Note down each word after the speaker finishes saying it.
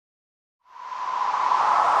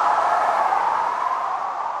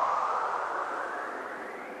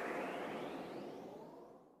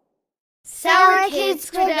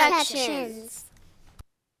Productions.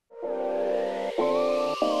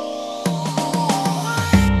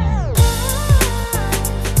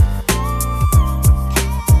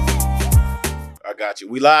 I got you.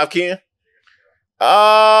 We live, Ken?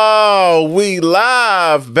 Oh, we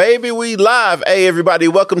live, baby. We live. Hey, everybody.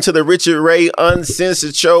 Welcome to the Richard Ray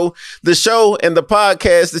Uncensored Show, the show and the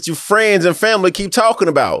podcast that your friends and family keep talking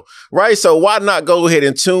about, right? So why not go ahead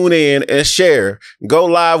and tune in and share? Go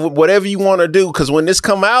live with whatever you want to do, because when this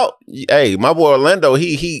come out, hey, my boy Orlando,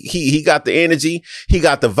 he got the energy, he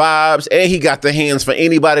got the vibes, and he got the hands for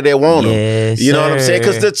anybody that want them. Yes, you know what I'm saying?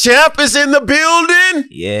 Because the champ is in the building.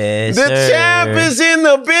 Yes, the champ is in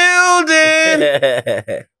the building.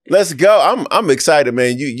 Let's go. I'm excited,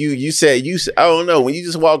 man. You said I don't know, when you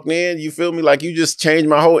just walked in, you feel me? Like you just changed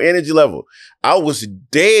my whole energy level. I was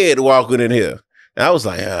dead walking in here. And I was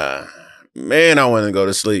like, man, I want to go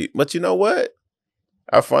to sleep. But you know what?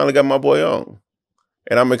 I finally got my boy on.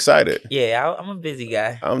 And I'm excited. Yeah, I'm a busy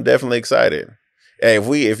guy. I'm definitely excited. Hey,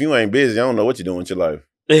 if you ain't busy, I don't know what you're doing with your life.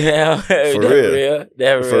 Yeah, for real.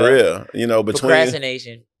 For real. You know, between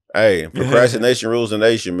procrastination. Hey, procrastination rules the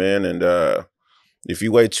nation, man. And if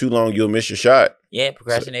you wait too long, you'll miss your shot. Yeah,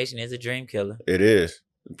 procrastination is a dream killer. It is.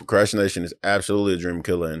 Procrastination is absolutely a dream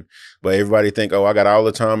killer. But everybody think, oh, I got all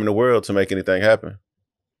the time in the world to make anything happen.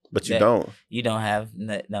 But you don't. You don't have,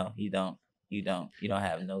 no, you don't. You don't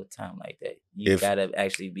have no time like that. You gotta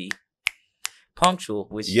actually be punctual.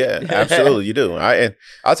 Yeah, absolutely, you do. I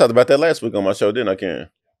talked about that last week on my show, didn't I,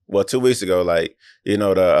 Ken? Well, 2 weeks ago, like, you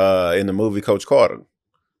know, in the movie Coach Carter.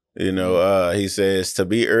 You know, he says to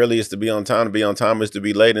be early is to be on time is to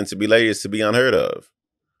be late, and to be late is to be unheard of.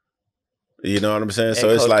 You know what I'm saying? So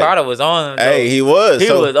it's Coach like Carter was on them. Hey, he was.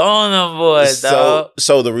 He was on them, boys.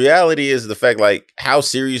 So the reality is the fact, like, how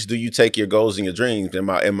serious do you take your goals and your dreams? And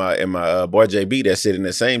my boy JB that sat in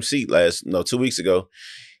the same seat 2 weeks ago,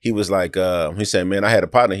 he was like, he said, man, I had a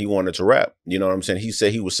partner, he wanted to rap. You know what I'm saying? He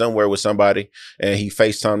said he was somewhere with somebody and he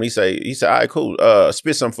FaceTimed. He said, all right, cool.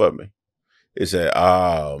 Spit something for me. He said,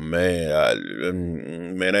 oh man, I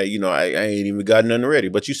ain't even got nothing ready.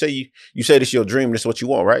 But you say this your dream, this is what you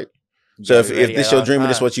want, right? So if this your dream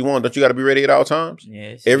and this is what you want, don't you got to be ready at all times?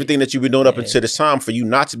 Yes. Everything that you've been doing up until this time for you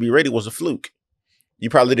not to be ready was a fluke.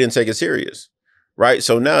 You probably didn't take it serious, right?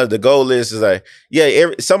 So now the goal is like, yeah,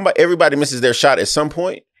 everybody misses their shot at some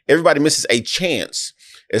point. Everybody misses a chance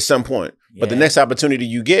at some point. But the next opportunity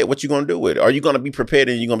you get, what you going to do with it? Are you going to be prepared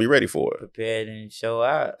and you're going to be ready for it? Prepared and show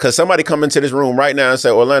out. Because somebody come into this room right now and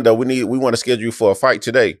say, Orlando, we want to schedule you for a fight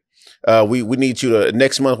today. We need you to,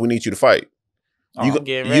 next month, we need you to fight. You going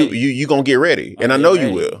to get ready. And I know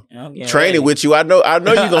you will. Training with you, I know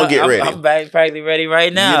you're going to get ready. I'm practically ready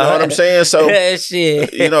right now. You know what I'm saying? So,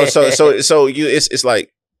 shit. You know, it's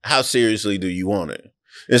like, how seriously do you want it?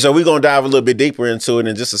 And so we're going to dive a little bit deeper into it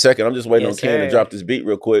in just a second. I'm just waiting on Ken to drop this beat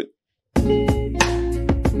real quick.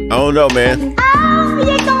 I don't know, man. Oh,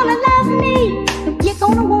 you're gonna love me. You're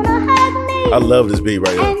gonna wanna hug me. I love this beat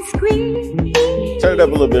right here. And squeeze. Turn it up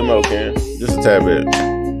a little bit more, Ken. Just a tad bit.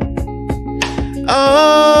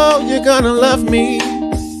 Oh, you're gonna love me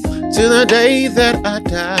till the day that I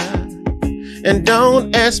die. And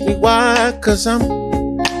don't ask me why, 'cause I'm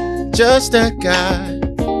just that guy.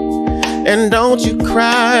 And don't you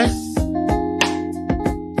cry.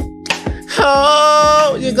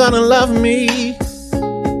 Oh, you're gonna love me.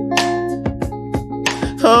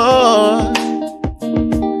 Oh,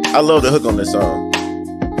 I love the hook on this song,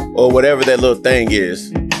 or whatever that little thing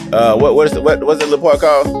is. What's that little part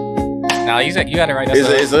called? No, you got it right.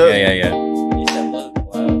 It's a hook? Yeah.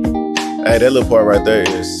 Hey, that little part right there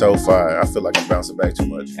is so fire. I feel like I'm bouncing back too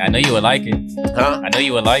much. I know you would like it. Huh? I know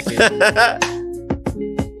you would like it. And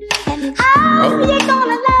oh, you're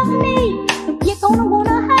gonna love me. You're gonna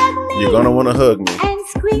wanna hug me. You're gonna wanna hug me. And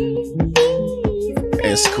squeeze me.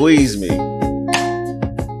 And squeeze me.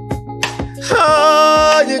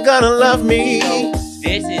 Oh, you're gonna love me.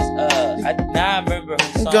 This is I remember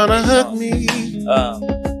her song. Gonna hug me.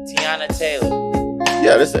 Tiana Taylor.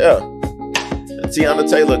 Yeah, this Tiana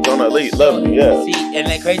Taylor gonna love me. Yeah. See, and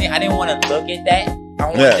that crazy. I didn't want to look at that. I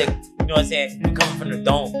wanted to, you know what I'm saying? We're coming from the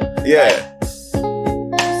dome. Yeah.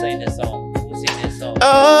 We'll sing this song.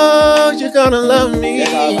 Oh, you're gonna love me.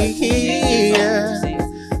 Yeah.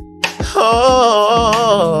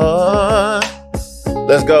 Oh,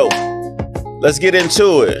 let's go. Let's get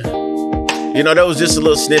into it. You know, that was just a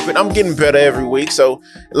little snippet. I'm getting better every week. So,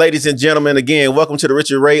 ladies and gentlemen, again, welcome to the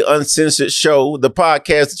Richard Ray Uncensored Show, the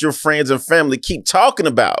podcast that your friends and family keep talking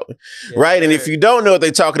about, right? And if you don't know what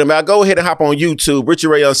they're talking about, go ahead and hop on YouTube, Richard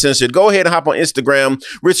Ray Uncensored. Go ahead and hop on Instagram,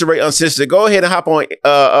 Richard Ray Uncensored. Go ahead and hop on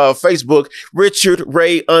Facebook, Richard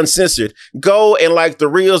Ray Uncensored. Go and like the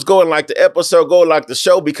reels, go and like the episode, go and like the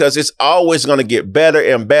show, because it's always going to get better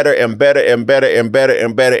and better and better and better and better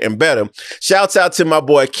and better and better. Shouts out to my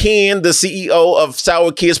boy Ken, the CEO of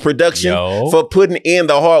Sour Kids Production, for putting in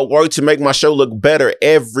the hard work to make my show look better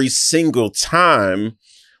every single time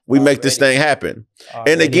we make this thing happen.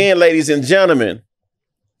 And again, ladies and gentlemen,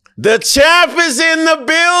 the champ is in the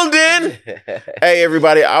building. Hey,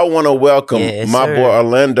 everybody, I want to welcome my boy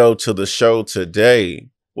Orlando to the show today.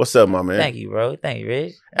 What's up, my man? Thank you, bro. Thank you,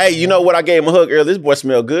 Rich. Hey, you know what? I gave him a hug earlier. This boy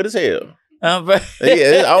smelled good as hell. Bro.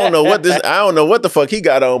 Yeah, I don't know what the fuck he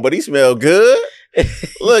got on, but he smelled good.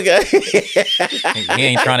 Look at He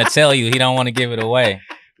ain't trying to tell you. He don't want to give it away.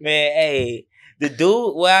 Man, hey, the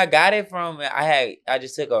dude where I got it from, I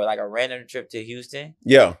just took a random trip to Houston.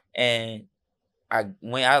 Yeah. And I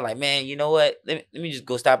was like, man, you know what? Let me just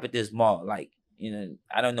go stop at this mall. Like, you know,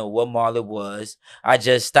 I don't know what mall it was. I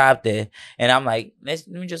just stopped there, and I'm like, let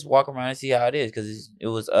me just walk around and see how it is, because it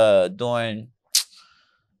was during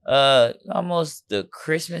almost the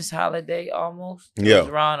Christmas holiday almost. Yeah. It was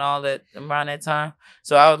around that time.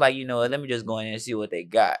 So I was like, you know what, let me just go in there and see what they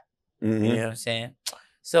got. Mm-hmm. You know what I'm saying?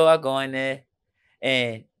 So I go in there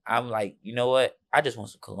and I'm like, you know what? I just want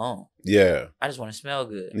some cologne. Yeah. I just want to smell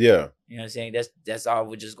good. Yeah. You know what I'm saying? That's all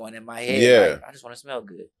was just going in my head. Yeah. Like, I just want to smell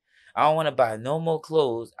good. I don't want to buy no more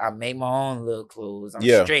clothes. I make my own little clothes. I'm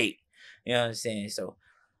straight. You know what I'm saying? So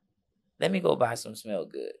let me go buy some smell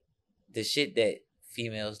good. The shit that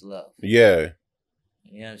females love. Yeah.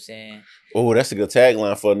 You know what I'm saying? Oh, that's a good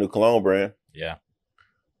tagline for a new cologne brand. Yeah.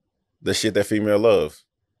 The shit that female loves.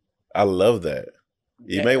 I love that.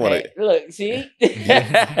 You may want to look. See,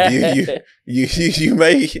 you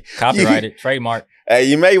may Copyrighted, trademark. Hey,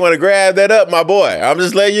 you may want to grab that up, my boy. I'm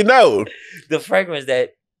just letting you know. The fragrance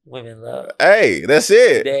that women love. Hey, that's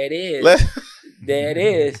it. There it is. There it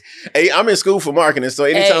is. Hey, I'm in school for marketing, so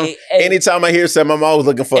anytime I hear something, I'm always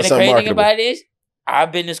looking for something marketable. The crazy thing about this,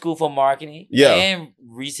 I've been to school for marketing, and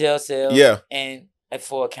retail sales, and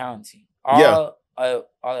for accounting, all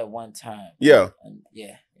at one time. Yeah,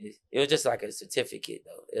 it was just like a certificate,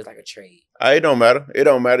 though. It was like a trade. It don't matter. It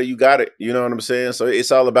don't matter. You got it. You know what I'm saying? So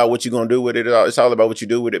it's all about what you're gonna do with it. It's all about what you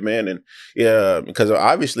do with it, man. And because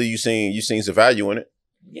obviously you seen some value in it.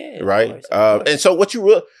 Yeah, right. Of course. And so what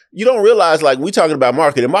you don't realize, like, we talking about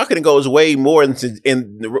marketing. Marketing goes way more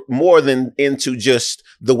than into just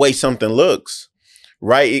the way something looks,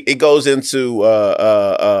 right? It goes into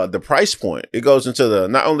the price point. It goes into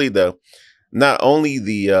not only the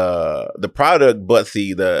product, but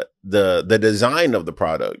the design of the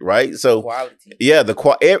product, right? So quality. Yeah,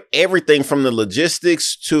 everything from the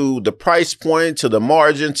logistics to the price point to the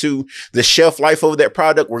margin to the shelf life of that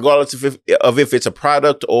product, regardless of if it's a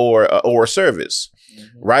product or a service,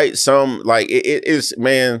 right? Some like it is,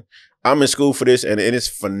 man. I'm in school for this, and it's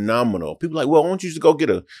phenomenal. People are like, well, why don't you just go get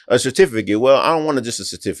a certificate? Well, I don't want just a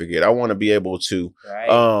certificate. I want to be able to, right.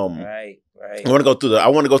 I want to go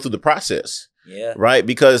through the process. Yeah. Right.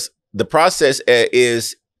 Because the process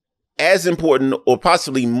is as important or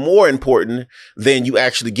possibly more important than you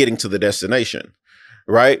actually getting to the destination.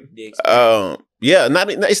 Right. It's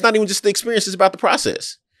not even just the experience. It's about the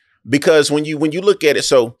process. Because when you look at it,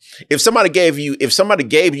 so if somebody gave you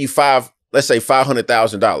let's say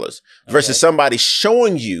 $500,000 versus somebody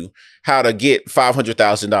showing you how to get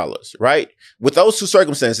 $500,000, right? With those two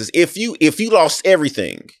circumstances, if you lost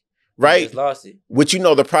everything, right? Just lost it. Which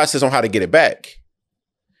the process on how to get it back.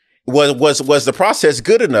 Was the process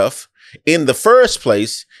good enough in the first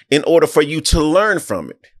place in order for you to learn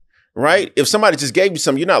from it? Right? If somebody just gave you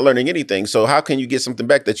something, you're not learning anything. So how can you get something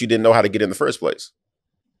back that you didn't know how to get in the first place?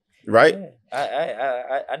 Right? Yeah.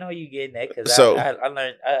 I know you getting that, because I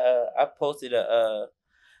learned. I posted an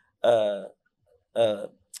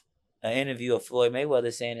interview of Floyd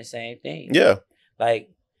Mayweather saying the same thing. Yeah,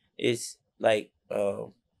 it's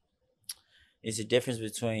a difference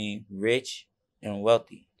between rich and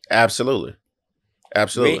wealthy. Absolutely.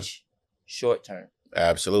 Rich, short term.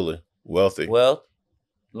 Absolutely. Wealthy. Wealth,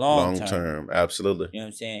 long term. Absolutely. You know what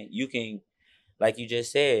I'm saying? You can, like you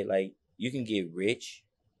just said, like you can get rich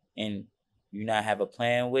and you not have a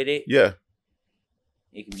plan with it. Yeah.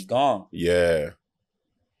 It can be gone. Yeah.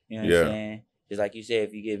 You know what I'm saying? Just like you said,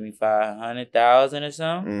 if you give me $500,000 or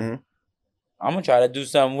something, I'm gonna try to do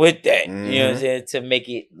something with that. You know what I'm saying? To make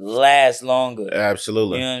it last longer.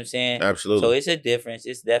 Absolutely. You know what I'm saying? Absolutely. So it's a difference.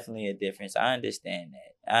 It's definitely a difference. I understand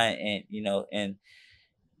that. And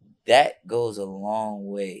that goes a long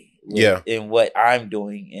way. In what I'm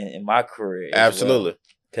doing in my career. Absolutely.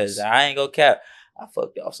 Because I ain't gonna cap. I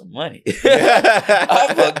fucked off some money.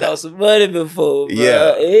 I fucked off some money before, bro.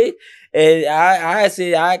 Yeah. And I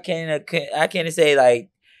said I can't say like,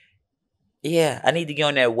 yeah, I need to get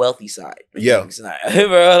on that wealthy side. Yeah.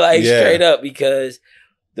 Bro, like straight up, because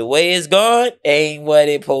the way it's gone ain't what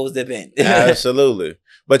it supposed to be. Absolutely.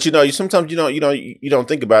 But you sometimes you don't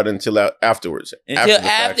think about it until afterwards. Until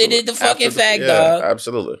after the fucking fact, dog.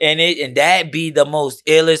 Absolutely. And that be the most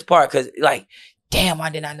illest part, because like, damn, I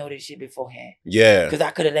did not know this shit beforehand. Yeah. Because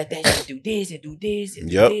I could have let that shit do this and do this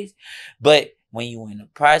and Yep. do this. But when you in the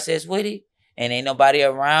process with it, and ain't nobody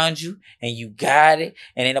around you, and you got it,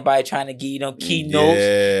 and ain't nobody trying to give you them key notes,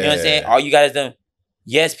 you know what I'm saying? All you got is them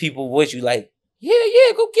yes people with you, like, yeah,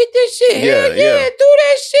 go get this shit. Yeah, do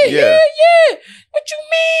that shit. Yeah. What you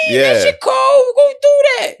mean? That shit cold. Go do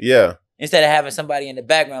that. Yeah. Instead of having somebody in the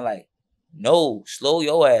background like, no, slow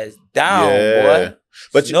your ass down, boy.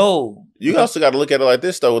 But no. You also got to look at it like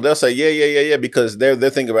this, though. They'll say, yeah, because they're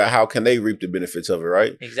thinking about how can they reap the benefits of it,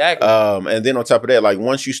 right? Exactly. And then on top of that, like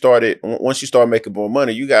once you start making more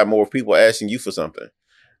money, you got more people asking you for something.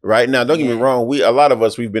 Right now, don't get me wrong. A lot of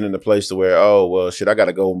us, we've been in a place to where, oh, well, shit, I got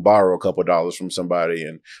to go and borrow a couple $dollars from somebody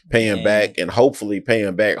and pay him back, and hopefully pay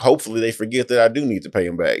him back. Hopefully they forget that I do need to pay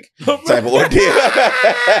him back. Type of ordeal.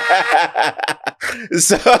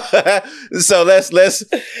 so let's just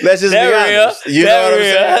be honest. You know what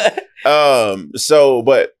I'm saying?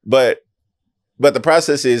 But the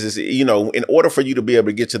process is, in order for you to be able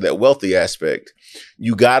to get to that wealthy aspect,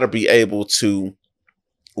 you got to be able to,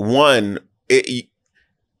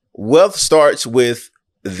 wealth starts with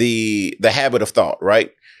the habit of thought,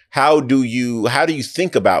 right? How do you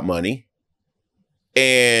think about money?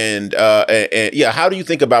 And how do you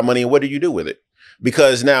think about money and what do you do with it?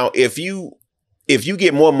 Because now if you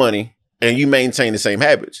get more money and you maintain the same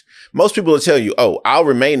habits, most people will tell you, oh, I'll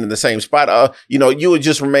remain in the same spot. You would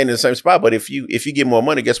just remain in the same spot. But if you get more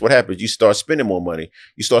money, guess what happens? You start spending more money.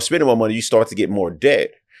 You start spending more money, you start to get more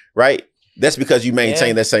debt, right? That's because you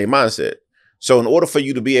maintain that same mindset. So in order for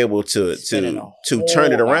you to be able to turn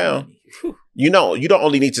it around, you don't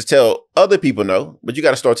only need to tell other people no, but you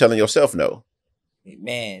got to start telling yourself no.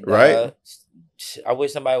 Man, right? I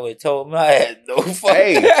wish somebody would have told me I had no fuck.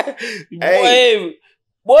 Hey,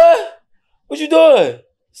 what you doing?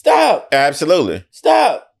 Stop. Absolutely.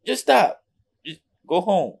 Stop. Just stop. Just go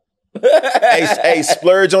home. hey,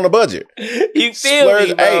 splurge on a budget. You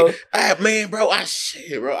feel me, bro? I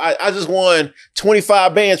just won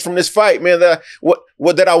 25 bands from this fight, man. That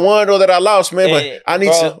I won or that I lost, man. But I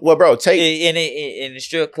need to. Well, bro, take in the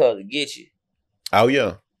strip club to get you. Oh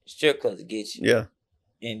yeah, strip club to get you. Yeah,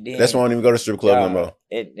 and then that's why I don't even go to strip club no more.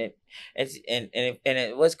 And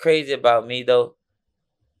what's crazy about me though,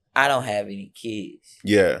 I don't have any kids.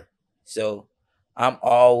 Yeah, so I'm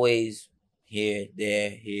always here,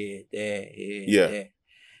 there.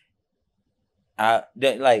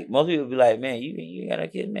 Like most people be like, man, you got a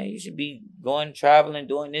kid, man. You should be going traveling,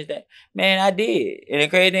 doing this, that. Man, I did. And the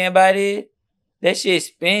crazy thing about it, that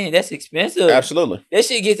shit that's expensive. Absolutely. That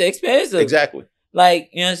shit gets expensive. Exactly. Like,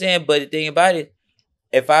 you know what I'm saying? But the thing about it,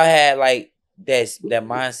 if I had like that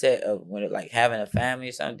mindset of when like having a family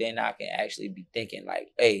or something, then I can actually be thinking like,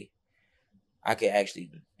 hey, I can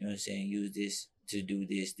actually, you know what I'm saying, use this to do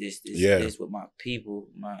this with my people,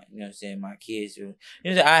 you know what I'm saying, my kids. You know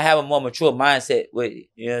what I'm saying? I have a more mature mindset with it.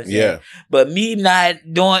 You know what I'm saying? But me not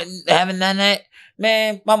having none of that,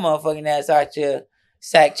 man, my motherfucking ass out here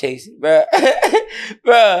sack chasing, bro.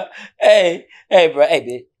 Bro, hey, bro, hey,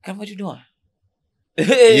 bitch, come, what you doing?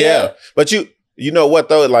 Yeah. But you know what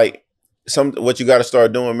though? Like what you got to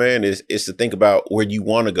start doing, man, is to think about where you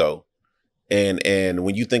want to go. And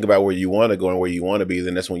when you think about where you want to go and where you want to be,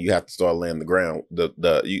 then that's when you have to start laying the ground.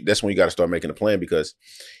 That's when you got to start making a plan, because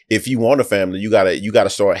if you want a family, you gotta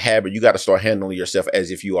start handling yourself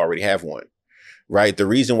as if you already have one, right? The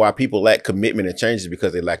reason why people lack commitment and change is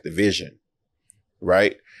because they lack the vision,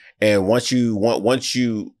 right? And once you have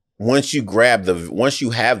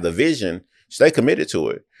the vision, stay committed to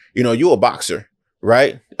it. You're a boxer.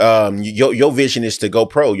 Right. Your vision is to go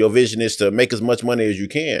pro. Your vision is to make as much money as you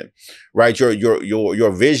can. Right.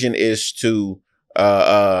 Your vision is to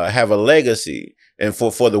have a legacy and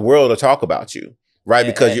for the world to talk about you. Right.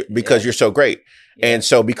 Because you're so great. And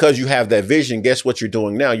so because you have that vision, guess what you're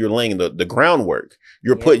doing now? You're laying the groundwork.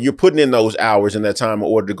 You're putting in those hours in that time in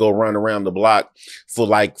order to go run around the block for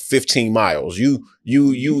like 15 miles. You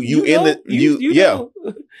in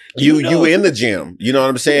the gym. You know what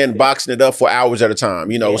I'm saying? Boxing it up for hours at a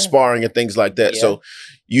time, sparring and things like that. So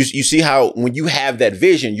you see how when you have that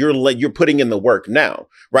vision, you're putting in the work now,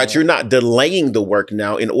 right? Yeah. You're not delaying the work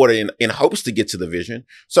now in hopes to get to the vision.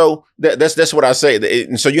 So that's what I say.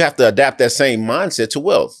 And so you have to adapt that same mindset to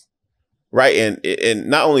wealth, right? And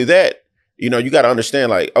not only that, you got to understand,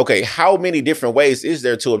 like, okay, how many different ways is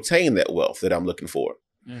there to obtain that wealth that I'm looking for,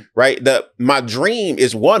 right? My dream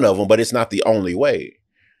is one of them, but it's not the only way,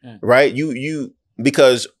 right?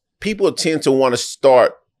 Because people tend to want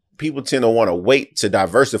to wait to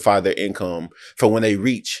diversify their income for when they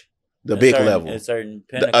reach the big level, a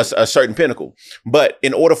certain pinnacle. But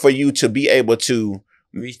in order for you to be able to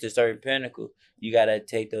reach the certain pinnacle, you got to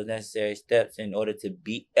take those necessary steps in order to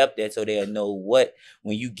be up there so they'll know what,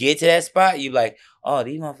 when you get to that spot, you like, oh,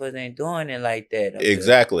 these motherfuckers ain't doing it like that.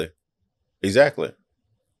 Exactly.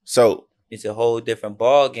 So it's a whole different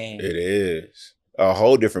ball game. It is a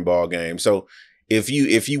whole different ball game. So if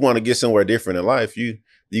you want to get somewhere different in life, you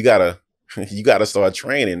gotta start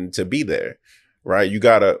training to be there, right? You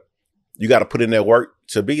gotta put in that work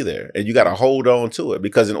to be there, and you gotta hold on to it,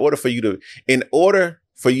 because in order for you to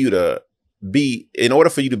be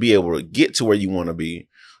able to get to where you want to be,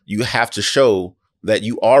 you have to show that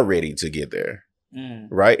you are ready to get there,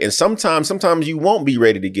 right? And sometimes you won't be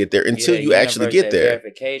ready to get there until you actually get there.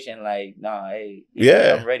 Verification, like, nah, hey,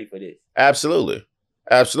 I'm ready for this. Absolutely.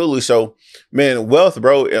 So, man, wealth,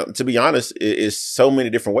 bro, to be honest, is so many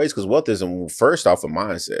different ways, because wealth is first off a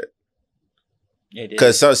mindset.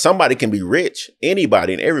 Because somebody can be rich,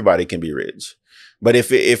 anybody and everybody can be rich. But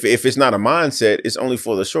if it's not a mindset, it's only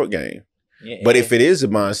for the short game. But if it is a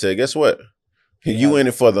mindset, guess what? You in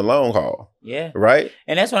it for the long haul. Yeah. Right?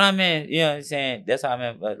 And that's what I meant, you know what I'm saying? That's how I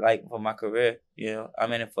meant, like, for my career,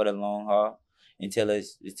 I'm in it for the long haul until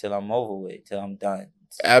I'm over with, till I'm done.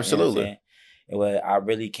 Absolutely. Well, I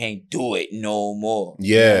really can't do it no more.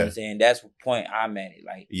 Yeah. You know what I'm saying? That's the point I'm at it.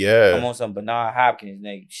 Like, I'm on some Bernard Hopkins,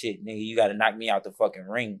 nigga. Shit, nigga, you gotta knock me out the fucking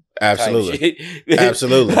ring. Absolutely.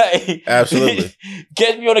 Absolutely. Like, absolutely.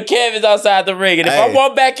 Catch me on the canvas outside the ring. And if I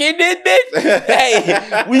walk back in this bitch,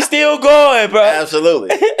 hey, we still going, bro.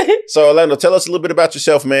 Absolutely. So, Orlando, tell us a little bit about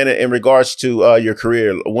yourself, man, in regards to your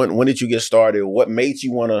career. When did you get started? What made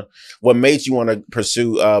you wanna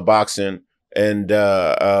pursue boxing? And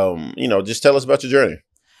just tell us about your journey.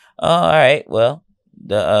 All right. Well,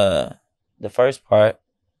 the first part,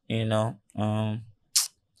 I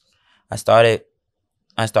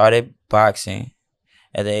started boxing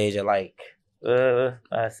at the age of like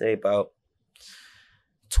I say about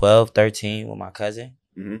 12, 13 with my cousin.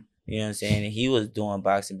 Mm-hmm. You know what I'm saying? And he was doing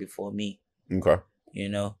boxing before me. Okay.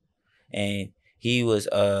 And he was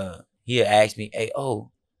he had asked me, hey,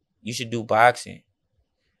 you should do boxing.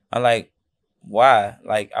 I'm like, why?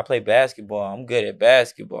 Like, I play basketball. I'm good at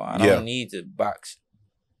basketball. I don't need to box.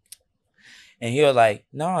 And he was like,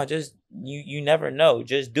 no, just, you never know.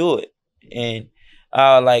 Just do it. And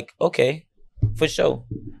I was like, okay, for sure.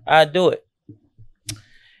 I'll do it.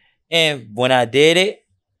 And when I did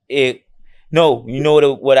you know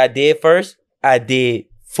what I did first? I did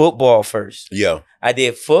football first. Yeah. I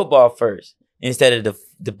did football first instead of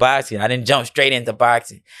the boxing. I didn't jump straight into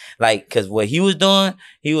boxing. Like, because what he was doing,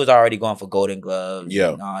 he was already going for Golden Gloves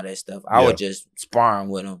and all that stuff. I was just sparring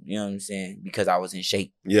with him, you know what I'm saying? Because I was in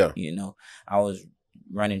shape. Yeah. I was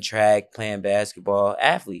running track, playing basketball,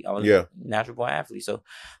 athlete. I was a natural born athlete. So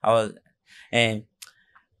and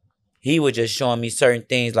he was just showing me certain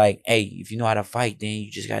things like, hey, if you know how to fight, then you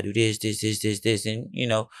just gotta do this. And,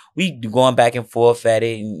 we going back and forth at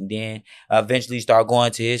it, and then eventually start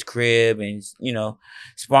going to his crib and,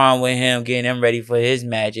 sparring with him, getting him ready for his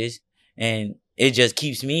matches. And it just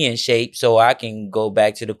keeps me in shape so I can go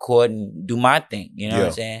back to the court and do my thing. You know what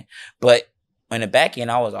I'm saying? But on the back end,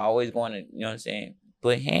 I was always going to,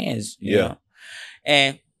 put hands, you know?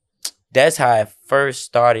 And that's how I first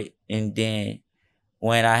started. And then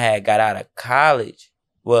when I had got out of college,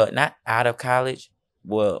 well, not out of college,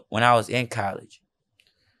 well, when I was in college,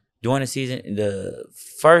 during the season, the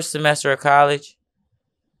first semester of college,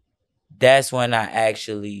 that's when I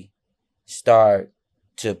actually start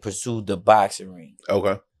to pursue the boxing ring.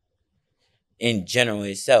 Okay. In general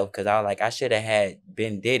itself, because I was like, I should have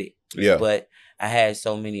did it. Yeah. But I had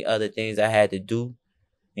so many other things I had to do,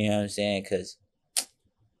 you know what I'm saying? Because,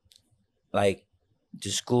 like, the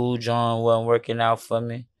school John wasn't working out for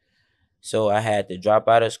me. So I had to drop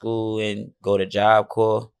out of school and go to Job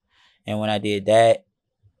Corps. And when I did that,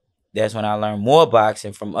 that's when I learned more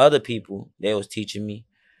boxing from other people. They was teaching me.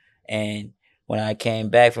 And when I came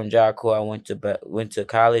back from Job Corps, I went to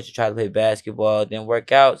college to try to play basketball. Didn't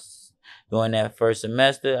work out. During that first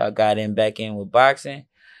semester, I got back in with boxing.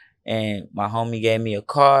 And my homie gave me a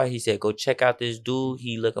car. He said, go check out this dude.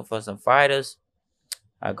 He looking for some fighters.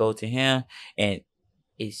 I go to him. And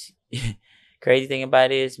it's crazy thing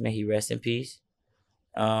about it is, may he rest in peace.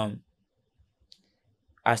 I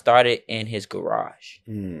started in his garage.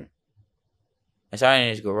 I started in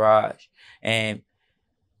his garage. And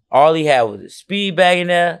all he had was a speed bag in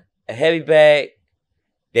there, a heavy bag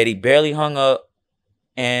that he barely hung up,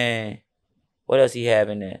 and what else he have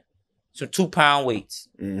in there? Some 2-pound weights.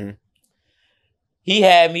 Mm-hmm. He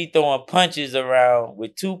had me throwing punches around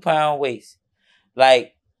with 2-pound weights.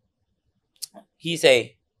 Like, he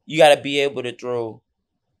say, you got to be able to throw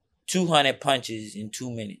 200 punches in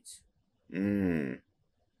 2 minutes.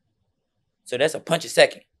 So that's a punch a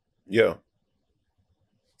second. Yeah.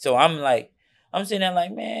 So I'm sitting there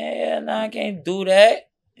like, man, no, I can't do that.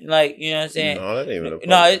 Like, you know what I'm saying? No, that ain't even a punch.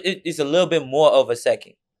 No, it's a little bit more of a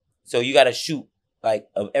second. So you got to shoot like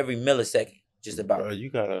of every millisecond, just about. You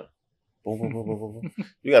gotta, boom, boom, boom, boom, boom.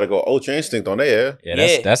 You gotta go Ultra Instinct on there.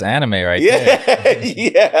 Yeah, that's anime right there.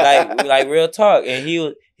 Yeah. like real talk. And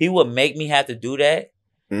he would make me have to do that,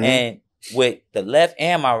 and with the left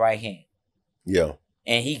and my right hand. Yeah.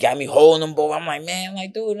 And he got me holding them both. I'm like, man,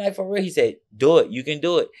 like, dude, like for real. He said, do it. You can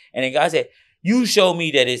do it. And the guy said, you show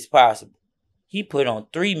me that it's possible. He put on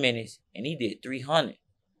 3 minutes and he did 300.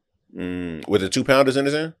 With the 2-pounders in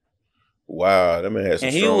his hand? Wow, that man had some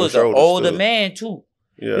and he strong was an shoulders, older too. man too.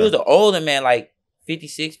 Yeah. He was an older man, like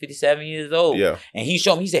 56, 57 years old. Yeah. And he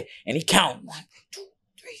showed me, he said, and he counted 1, 2,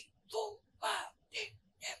 3, 4, 5, 6,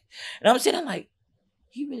 7. And I'm sitting there like,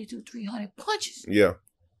 he really do 300 punches. Yeah.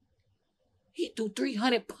 He threw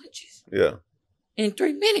 300 punches. Yeah. In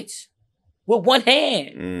 3 minutes. With one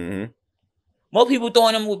hand. Mm-hmm. Most people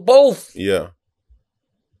throwing them with both. Yeah.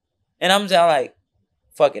 And I'm just like,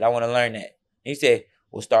 fuck it, I want to learn that. He said,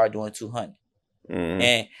 we'll start doing 200.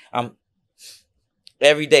 And I'm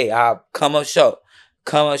every day I come up short.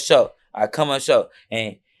 I come up short.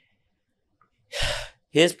 And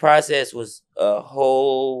his process was a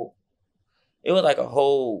whole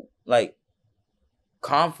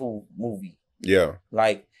kung fu movie. Yeah.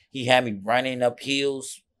 Like he had me running up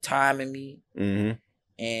hills, timing me.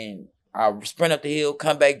 And I sprint up the hill,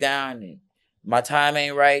 come back down, and my time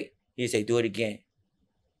ain't right. He'd say, do it again.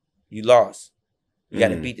 You lost. You got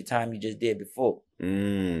to beat the time you just did before.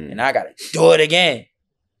 And I got to do it again.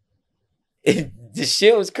 The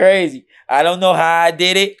shit was crazy. I don't know how I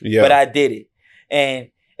did it, but I did it. And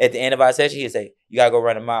at the end of our session, he'd say, you got to go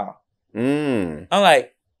run a mile. I'm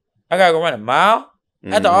like, I got to go run a mile?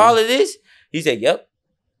 After all of this? He said, yep.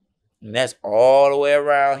 And that's all the way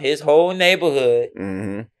around his whole neighborhood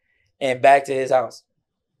and back to his house.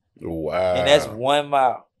 Wow. And that's 1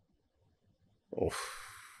 mile. Oof.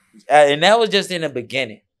 And that was just in the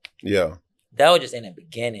beginning. Yeah. That was just in the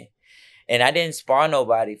beginning. And I didn't spar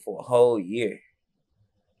nobody for a whole year.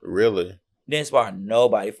 Really? Didn't spar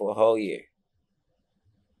nobody for a whole year.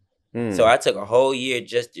 So I took a whole year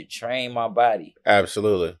just to train my body.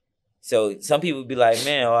 Absolutely. So some people be like,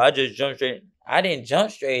 man, I just jumped straight. I didn't jump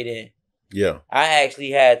straight in. Yeah. I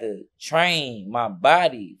actually had to train my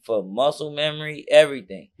body for muscle memory,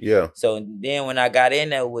 everything. Yeah. So then when I got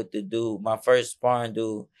in there with the dude, my first sparring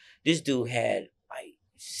dude, this dude had like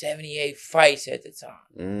 78 fights at the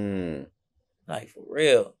time. Like for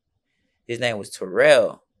real. His name was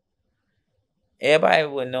Terrell. Everybody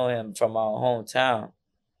would know him from our hometown.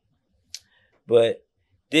 But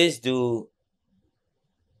this dude,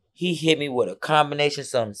 he hit me with a combination of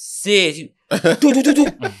some serious.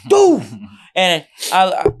 Do. And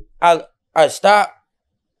I stopped.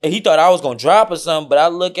 And he thought I was gonna drop or something, but I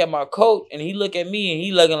look at my coach and he look at me and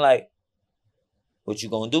he looking like, what you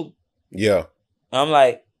gonna do? Yeah. I'm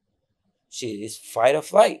like, shit, it's fight or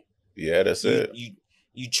flight. Yeah, that's it.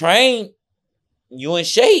 You train, you in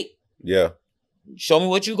shape. Yeah. Show me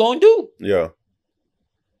what you gonna do. Yeah.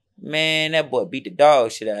 Man, that boy beat the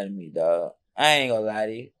dog shit out of me, dog. I ain't gonna lie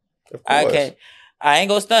to you. Of course. I ain't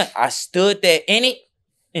gonna stunt. I stood there in it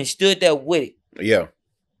and stood there with it. Yeah.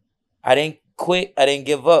 I didn't quit. I didn't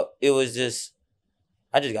give up. It was just,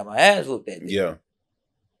 I just got my ass whooped that day. Yeah.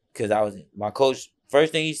 Because my coach,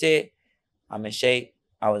 first thing he said, I'm in shape.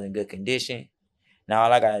 I was in good condition. Now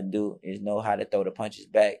all I gotta do is know how to throw the punches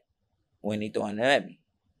back when he throwing them at me.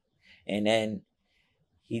 And then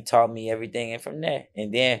he taught me everything and from there.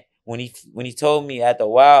 And then when he told me after a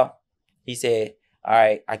while, he said, all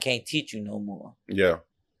right, I can't teach you no more. Yeah.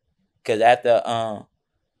 Because after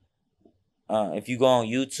if you go on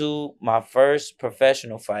YouTube, my first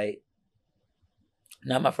professional fight,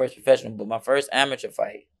 not my first professional, but my first amateur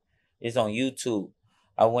fight is on YouTube.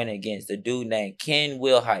 I went against a dude named Ken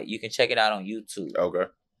Wilhite. You can check it out on YouTube.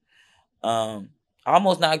 Okay. I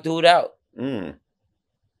almost knocked dude out. Mm.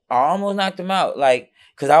 I almost knocked him out. Like,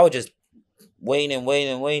 cause I was just waiting,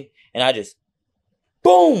 and I just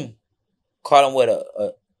boom caught him with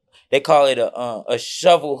a they call it a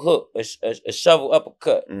shovel hook, a shovel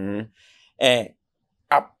uppercut. Mm-hmm. And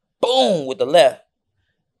I boom with the left.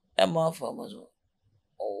 That motherfucker was,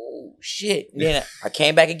 oh shit. Then I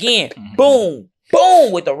came back again. Boom,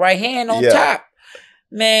 boom with the right hand on top.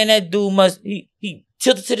 Man, that dude he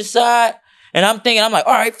tilted to the side. And I'm thinking, I'm like,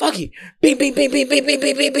 all right, fuck it. Beep, beep, beep, beep, beep, beep,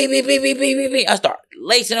 beep, beep, beep, beep, beep, beep, beep, beep. I start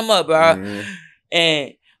lacing him up, bro. Mm-hmm.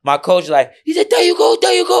 And my coach like, he said, there you go.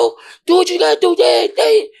 Do what you gotta do, there.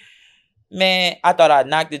 Man, I thought I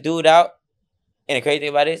knocked the dude out. And the crazy thing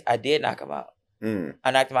about this, I did knock him out. Mm.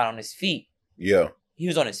 I knocked him out on his feet. Yeah. He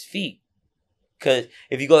was on his feet. Because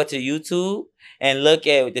if you go to YouTube and look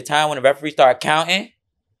at the time when the referee started counting,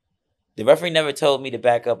 the referee never told me to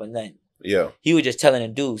back up or nothing. Yeah. He was just telling the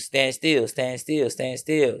dude, stand still, stand still, stand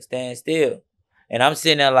still, stand still. And I'm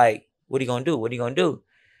sitting there like, what are you going to do? What are you going to do?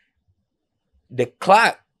 The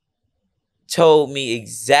clock told me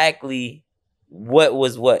exactly what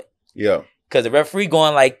was what. Yeah. Because the referee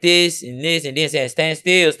going like this, and then saying, stand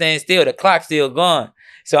still, stand still. The clock's still gone.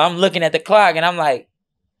 So I'm looking at the clock, and I'm like,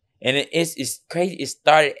 and it's crazy. It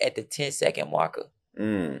started at the 10-second marker.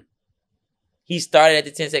 Mm. He started at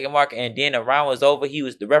the 10-second marker, and then the round was over.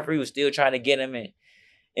 The referee was still trying to get him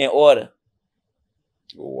in order.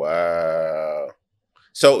 Wow.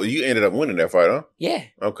 So you ended up winning that fight, huh? Yeah.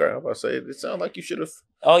 Okay. I'm about to say, it sounds like you should have.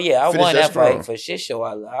 Oh, yeah. I won that strong. fight for shit show.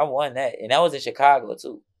 I won that. And that was in Chicago,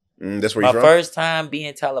 too. That's where you're from? My first time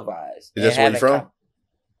being televised. Is that where you're from?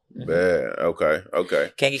 Mm-hmm. Bad.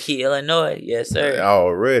 Okay. Kankakee, Illinois. Yes, sir.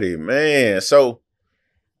 Already, man. So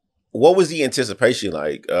what was the anticipation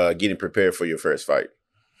like getting prepared for your first fight?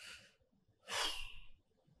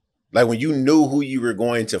 Like when you knew who you were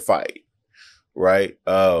going to fight, right?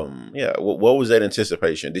 What was that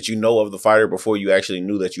anticipation? Did you know of the fighter before you actually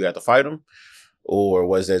knew that you had to fight him? Or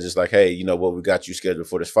was that just like, hey, you know what, we got you scheduled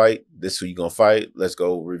for this fight. This is who you're going to fight. Let's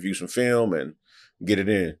go review some film and get it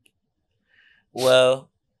in. Well,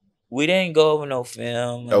 we didn't go over no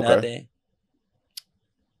film or nothing.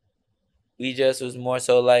 We just was more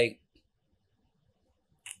so like,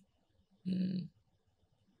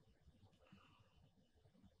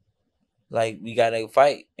 like we got to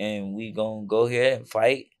fight and we going to go here and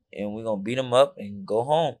fight and we going to beat them up and go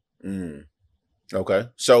home. Mm. Okay.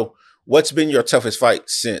 So what's been your toughest fight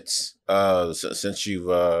since you've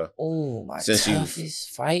toughest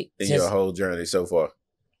fight in your whole journey so far?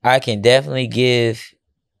 I can definitely give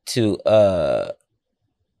to a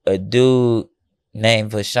dude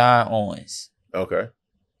named Vashawn Owens. Okay.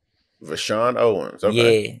 Vashawn Owens.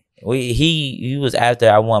 Okay. Yeah. He was after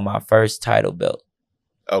I won my first title belt.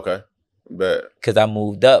 Okay. Bet. Because I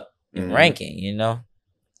moved up in ranking, you know.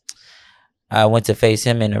 I went to face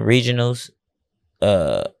him in the regionals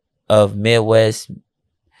of Midwest.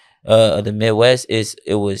 The Midwest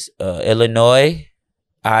it was Illinois,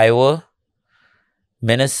 Iowa,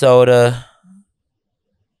 Minnesota.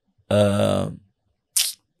 I'm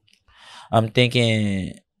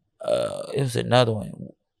thinking it was another one,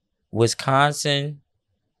 Wisconsin,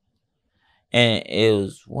 and it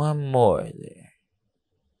was one more there.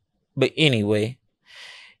 But anyway,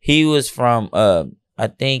 he was from I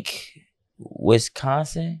think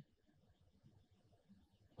Wisconsin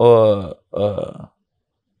or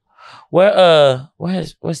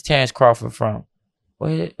where's Terrence Crawford from?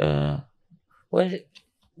 Wait, I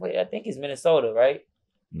think it's Minnesota, right?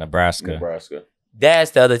 Nebraska.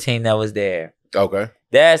 That's the other team that was there. Okay.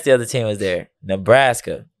 That's the other team was there.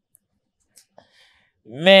 Nebraska.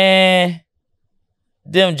 Man,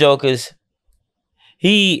 them jokers.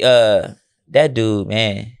 That dude,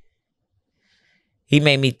 man, he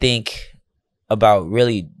made me think about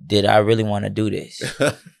did I really want to do this?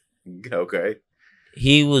 Okay.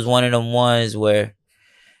 He was one of them ones where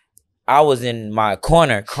I was in my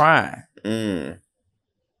corner crying. And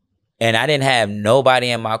I didn't have nobody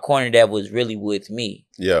in my corner that was really with me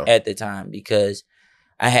at the time because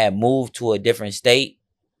I had moved to a different state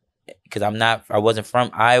because I wasn't from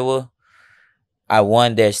Iowa. I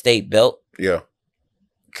won their state belt. Yeah.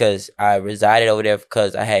 Because I resided over there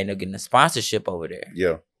because I had getting a sponsorship over there.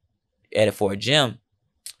 Yeah. For a gym.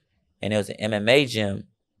 And it was an MMA gym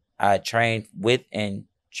I trained with and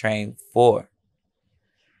trained for.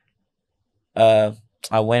 I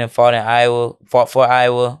went and fought for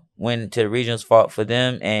Iowa, went to the regionals, fought for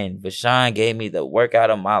them, and Vashawn gave me the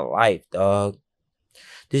workout of my life, dog.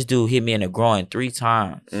 This dude hit me in the groin 3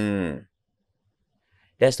 times.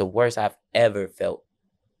 That's the worst I've ever felt.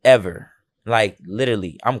 Ever. Like,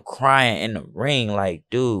 literally, I'm crying in the ring. Like,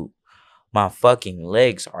 dude, my fucking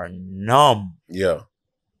legs are numb. Yeah.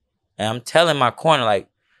 And I'm telling my corner, like,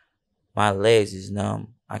 my legs is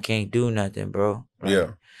numb. I can't do nothing, bro. Like,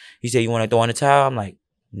 Yeah. he said, you want to throw in the towel? I'm like,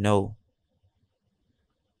 no.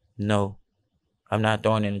 No. I'm not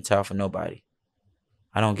throwing in the towel for nobody.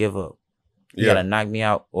 I don't give up. You Yeah. gotta knock me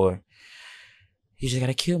out or you just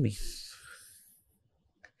gotta kill me.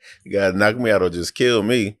 You gotta knock me out or just kill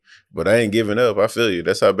me. But I ain't giving up. I feel you.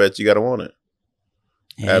 That's how bad you gotta want it.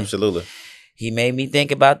 And Absolutely. he made me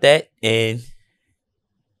think about that, and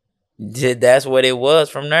that's what it was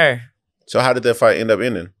from there. So how did that fight end up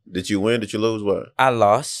ending? Did you win? Did you lose? What? I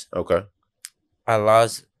lost. Okay. I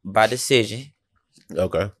lost by decision.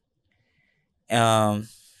 Okay. At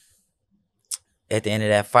the end of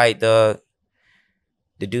that fight, dog,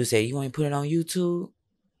 the dude said, you want me to put it on YouTube?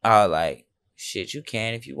 I was like, shit, you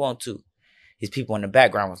can if you want to. His people in the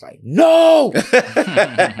background was like, no!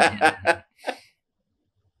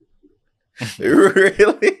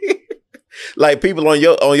 Really? Like people on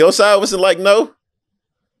your side was like, no?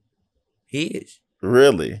 He is.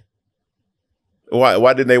 Really?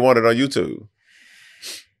 Why didn't they want it on YouTube?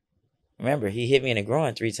 Remember, he hit me in the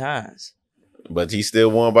groin 3 times. But he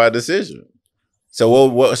still won by decision. So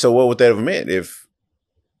what would that have meant if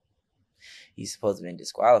He's supposed to have been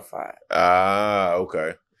disqualified.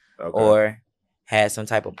 okay. Or had some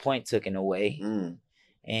type of point taken away. Mm.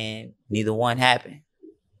 And neither one happened.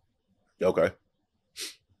 Okay.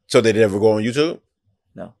 So did it ever go on YouTube?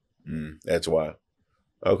 No. That's why.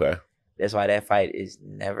 Okay. That's why that fight is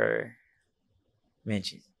never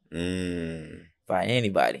mentioned by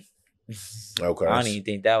anybody. Okay. I don't even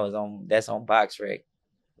think that's on BoxRec.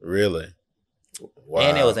 Really? Wow.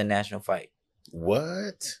 And it was a national fight.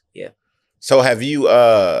 What? Yeah. So have you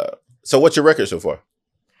so what's your record so far?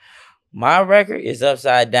 My record is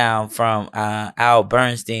upside down from Al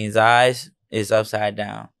Bernstein's eyes. It's upside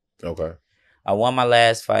down. Okay. I won my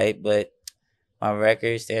last fight, but my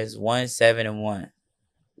record stands 1-7-1.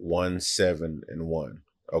 1-7-1.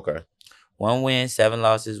 Okay. 1 win, 7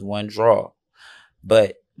 losses, 1 draw.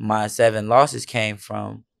 But my 7 losses came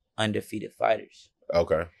from undefeated fighters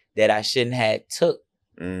Okay. that I shouldn't have took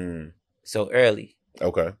so early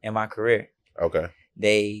Okay. in my career. Okay.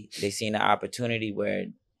 They seen an opportunity where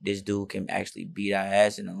this dude can actually beat our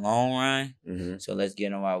ass in the long run. Mm-hmm. So let's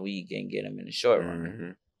get him while we can get him in the short run.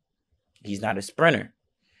 Mm-hmm. He's not a sprinter.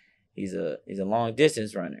 He's a long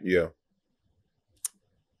distance runner. Yeah.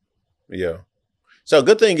 Yeah. So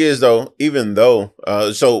good thing is though, even though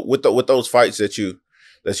so with those fights that you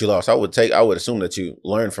lost, I would assume that you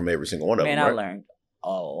learned from every single one of them. Man, Right? I learned a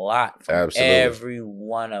lot from Absolutely. every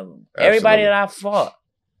one of them. Absolutely. Everybody that I fought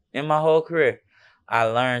in my whole career, I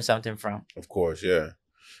learned something from. Of course, yeah.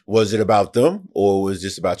 Was it about them, or was it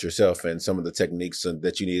just about yourself and some of the techniques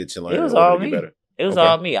that you needed to learn? It was in order all to get me. better? It was Okay.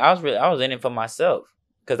 all me. I was in it for myself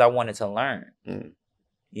because I wanted to learn.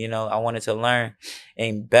 You know, I wanted to learn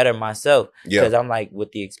and better myself because I'm like,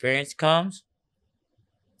 with the experience comes,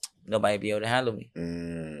 nobody be able to handle me.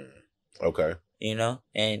 Okay. You know,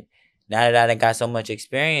 and now that I done got so much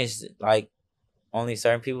experience, like only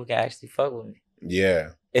certain people can actually fuck with me.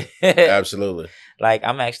 Yeah. Absolutely. Like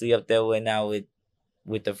I'm actually up there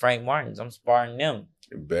with the Frank Martins. I'm sparring them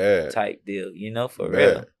Bad. type deal, you know, for Bad.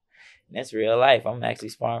 real. And that's real life. I'm actually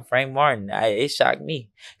sparring Frank Martin. It shocked me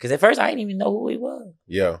because at first I didn't even know who he was.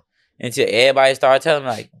 Yeah. Until everybody started telling me,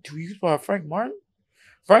 like, do you spar Frank Martin?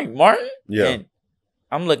 Frank Martin? Yeah. And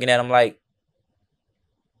I'm looking at him like,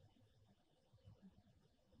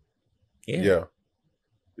 Yeah.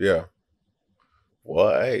 Yeah.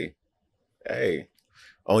 Well, hey,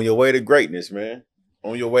 on your way to greatness, man.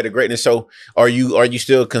 On your way to greatness. So, are you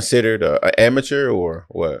still considered an amateur or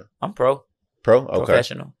what? I'm pro. Pro? Okay.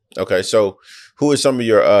 Professional. Okay. So, who are some of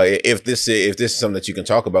your if this is something that you can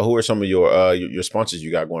talk about, who are some of your sponsors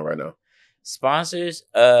you got going right now? Sponsors,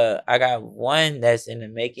 I got one that's in the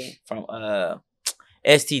making from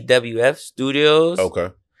STWF Studios.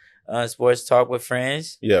 Okay. Sports Talk with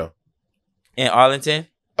Friends Yeah. in Arlington.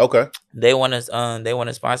 Okay. They want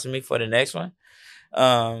to sponsor me for the next one.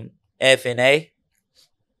 FNA.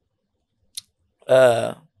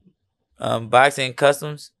 Boxing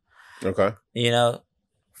Customs. Okay. You know,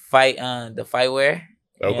 the fight wear.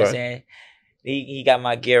 You know what I'm saying? He got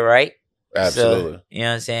my gear right. Absolutely. So, you know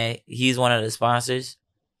what I'm saying? He's one of the sponsors.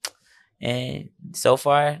 And so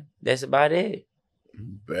far, that's about it.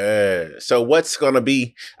 Bad. So what's gonna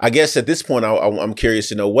be? I guess at this point, I'm curious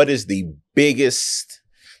to know what is the biggest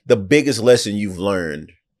lesson you've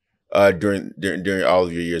learned during all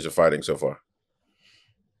of your years of fighting so far.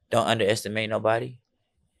 Don't underestimate nobody.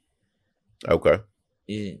 Okay.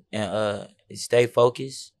 And stay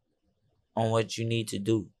focused on what you need to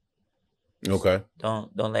do. Okay.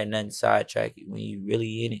 Don't let nothing sidetrack you. When you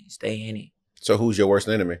really in it, stay in it. So who's your worst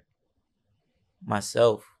enemy?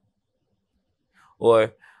 Myself.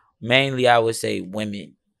 Or mainly I would say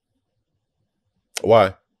women.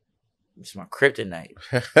 Why? It's my kryptonite.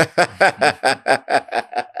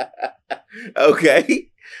 Okay.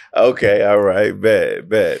 Okay. All right.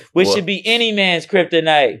 Bet. Which should be any man's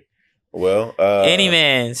kryptonite. Well, any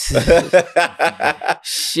man's.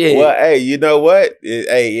 Shit. Well, hey, you know what?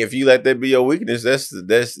 Hey, if you let that be your weakness,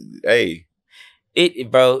 that's hey.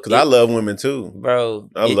 Bro. Because I love women too. Bro.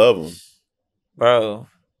 I love them. Bro.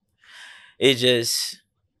 It's just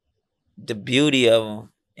the beauty of them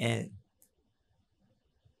and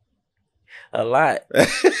a lot.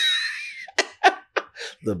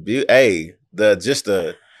 The beauty, hey, the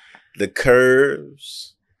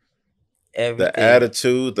curves, Everything. the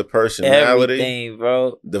attitude, the personality, everything,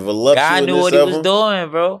 bro. The voluptuousness. God knew what he was doing,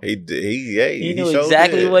 bro. He knew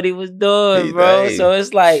exactly what he was doing, bro. So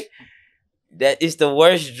it's like that. It's the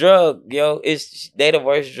worst drug, yo. They the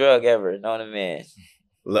worst drug ever. Know what I mean?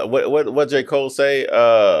 What J. Cole say?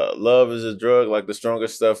 Love is a drug like the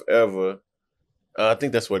strongest stuff ever. I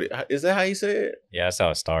think that's what is that how he said it? Yeah, that's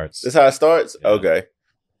how it starts. That's how it starts? Yeah. Okay.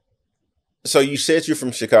 So you said you're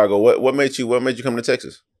from Chicago. What made you come to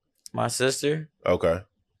Texas? My sister. Okay.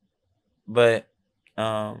 But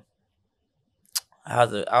I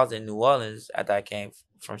was in New Orleans after I came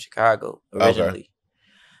from Chicago originally. Okay.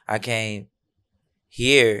 I came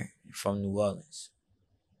here from New Orleans.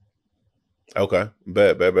 Okay.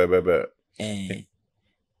 Bet. And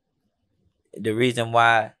the reason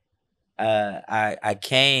why I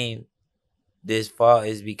came this far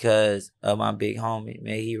is because of my big homie.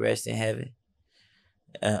 May he rest in heaven.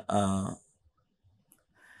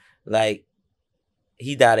 Like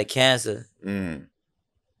he died of cancer. And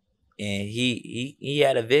he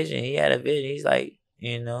had a vision. He's like,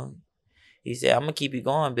 he said, I'm gonna keep you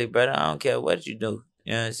going, big brother. I don't care what you do.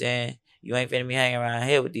 You know what I'm saying? You ain't finna be hanging around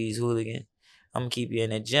here with these hooligans. I'm gonna keep you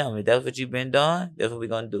in the gym. If that's what you've been doing, that's what we're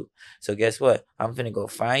gonna do. So guess what? I'm finna go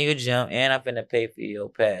find you a gym and I'm finna pay for your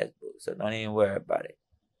passport. So don't even worry about it.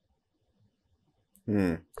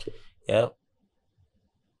 Yep.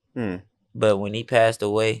 But when he passed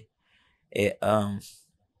away, it kind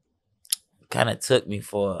of took me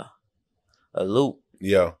for a loop.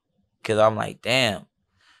 Yeah. Cause I'm like, damn,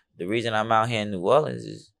 the reason I'm out here in New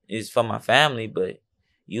Orleans is for my family, but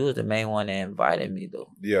you was the main one that invited me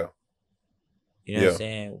though. Yeah. You know what I'm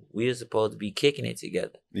saying? We were supposed to be kicking it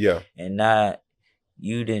together. Yeah. And not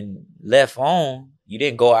you didn't left home. You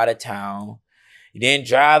didn't go out of town. You didn't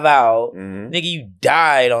drive out. Nigga, you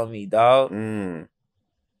died on me, dog.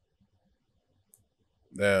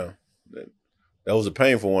 Yeah. That was a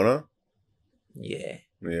painful one, huh? Yeah.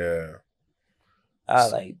 Yeah. I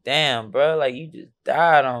was like, damn, bro. Like, you just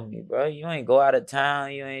died on me, bro. You ain't go out of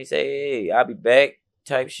town. You ain't say, hey, I'll be back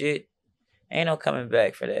type shit. Ain't no coming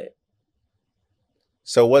back for that.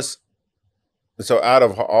 So out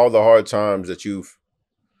of all the hard times that you've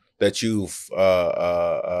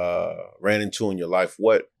ran into in your life,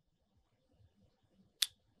 what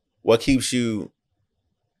keeps you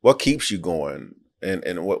going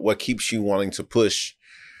and what keeps you wanting to push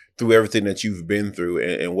through everything that you've been through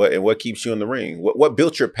and what keeps you in the ring? What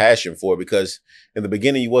built your passion for it? Because in the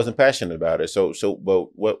beginning you wasn't passionate about it. But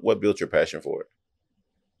what built your passion for it?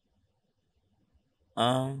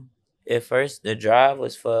 At first, the drive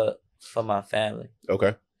was for my family.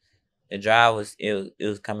 Okay. The drive was it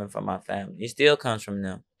was coming from my family. It still comes from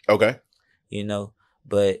them. Okay.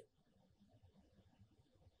 But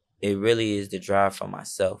it really is the drive for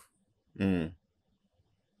myself.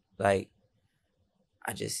 Like,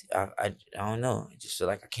 I don't know. I just feel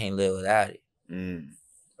like I can't live without it.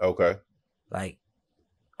 Okay. Like,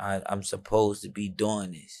 I'm supposed to be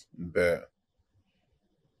doing this. Bet.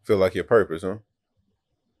 Feel like your purpose, huh?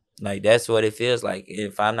 Like, that's what it feels like.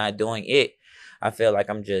 If I'm not doing it, I feel like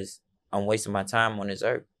I'm wasting my time on this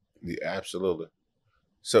earth. Yeah, absolutely.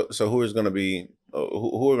 So who are going to be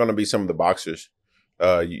some of the boxers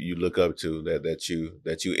you look up to that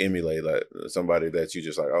you emulate, like somebody that you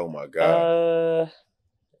just like, oh my God.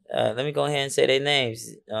 Let me go ahead and say their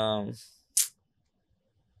names.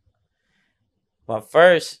 My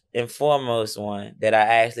first and foremost one that I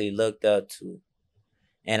actually looked up to,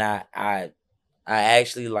 and I I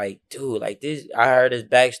actually like, dude, like this. I heard his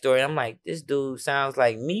backstory. I'm like, this dude sounds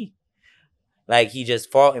like me. Like he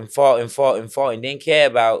just fought and fought and fought and fought and didn't care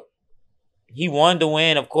about. He wanted to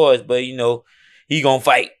win, of course, but you know, he gonna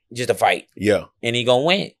fight just to fight, Yeah. and he gonna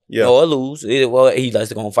win, Yeah. or lose. Well, he likes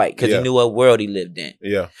to gonna fight because Yeah. he knew what world he lived in,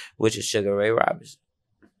 Yeah. which is Sugar Ray Robinson.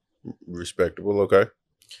 Respectable. Okay.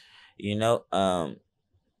 You know,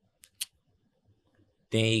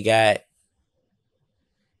 then he got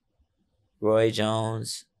Roy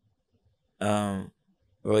Jones,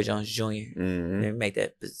 Roy Jones Jr. Mm-hmm. Let me make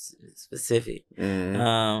that specific.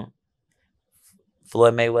 Mm-hmm.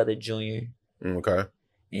 Floyd Mayweather Jr. Okay.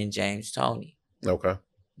 and James Toney. Okay.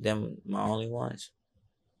 Them my only ones.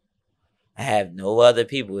 I have no other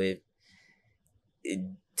people.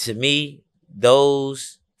 To me,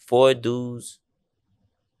 those 4 dudes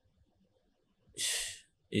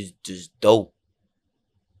is just dope.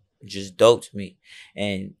 Just dope to me.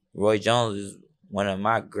 And Roy Jones is one of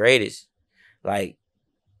my greatest. Like,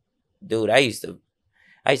 dude, I used to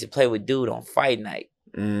play with dude on fight night.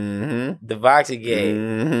 Mm-hmm. The boxing game.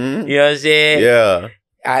 Mm-hmm. You know what I'm saying? Yeah.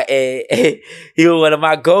 He was one of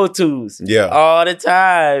my go-tos. Yeah. All the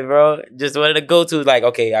time, bro. Just one of the go-tos. Like,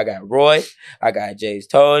 okay, I got Roy, I got James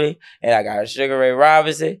Toney, and I got Sugar Ray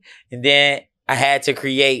Robinson. And then I had to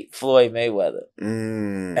create Floyd Mayweather.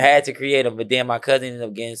 Mm. I had to create him, but then my cousin ended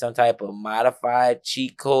up getting some type of modified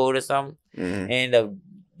cheat code or something. Mm. Ended up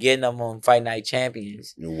getting them on Fight Night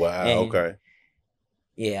Champions. Wow. And- Okay.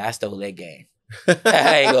 Yeah, I stole that game.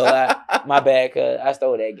 I ain't gonna lie. My bad, cuz I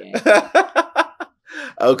stole that game.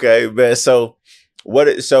 Okay, man. So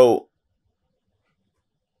without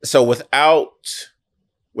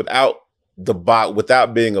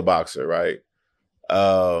being a boxer, right?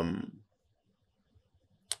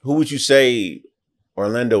 Who would you say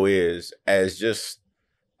Orlando is as just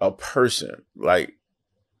a person? Like,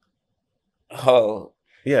 Oh,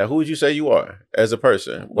 yeah, who would you say you are as a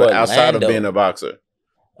person, but outside of Orlando. being a boxer?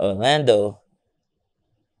 Orlando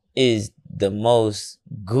is the most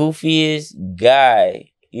goofiest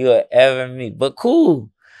guy you'll ever meet. But cool.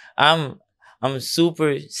 I'm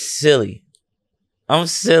super silly. I'm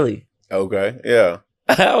silly. Okay, yeah,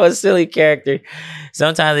 I'm a silly character.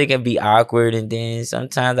 Sometimes it can be awkward, and then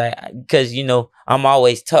sometimes because you know I'm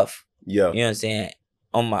always tough. yeah, You know what I'm saying?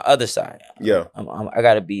 On my other side, yeah, I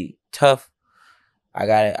gotta be tough. I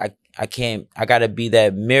gotta be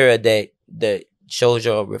that mirror that shows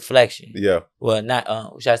your reflection. yeah, Well, not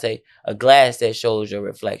should I say a glass that shows your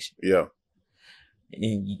reflection. yeah.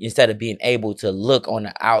 Instead of being able to look on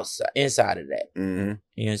the inside of that. Mm-hmm.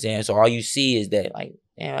 You know what I'm saying? So all you see is that, like,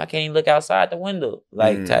 damn, I can't even look outside the window,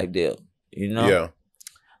 like type deal. You know? Yeah.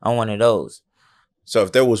 I'm one of those. So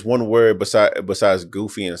if there was one word besides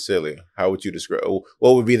goofy and silly, how would you describe?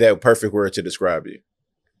 What would be that perfect word to describe you?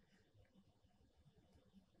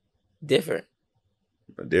 Different.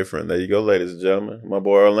 Different. There you go, ladies and gentlemen. My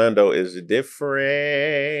boy Orlando is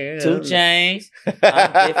different. 2 Chainz. I'm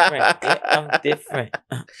different. Yeah, I'm different.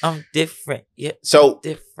 I'm different. Yeah. So, I'm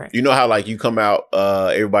different. you know how like you come out,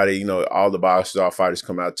 everybody, you know, all the boxers, all fighters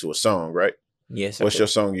come out to a song, right? Yes. What's your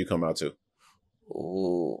song you come out to?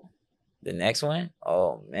 Ooh. The next one?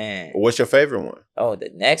 Oh man. Or what's your favorite one? Oh,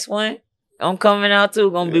 the next one? I'm coming out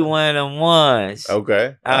too. Gonna be one of them ones.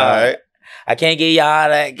 Okay. All right. I can't get y'all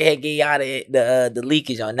the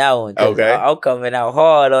leakage on that one. 'Cause Okay. I'm coming out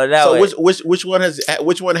hard on that So one.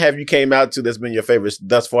 which one have you came out to that's been your favorite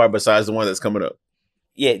thus far besides the one that's coming up?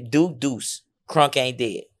 Yeah, Duke Deuce. Crunk Ain't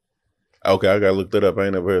Dead. Okay, I gotta look that up. I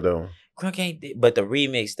ain't never heard that one. Crunk Ain't Dead. But the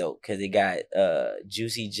remix though, because it got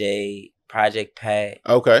Juicy J, Project Pat.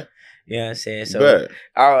 Okay. You know what I'm saying? So Bet.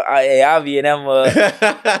 I'll be in them.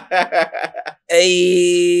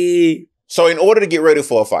 Hey. So in order to get ready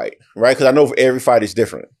for a fight, right? Because I know every fight is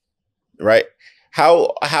different, right?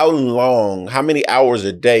 How long, how many hours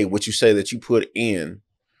a day would you say that you put in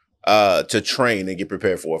to train and get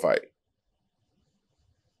prepared for a fight?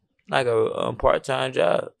 Like a part-time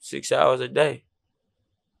job, 6 hours a day.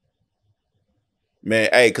 Man,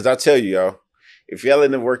 hey, because I tell you, y'all, if y'all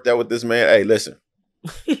ain't never worked out with this man, hey, listen.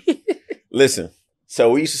 Listen.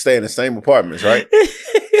 So we used to stay in the same apartments, right?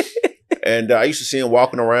 And I used to see him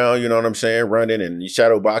walking around, you know what I'm saying, running and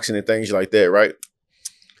shadow boxing and things like that, right?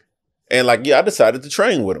 And like, yeah, I decided to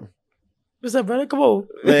train with him. What's up, brother? Come on.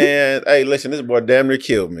 Man, hey, listen, this boy damn near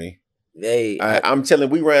killed me. Hey. I'm telling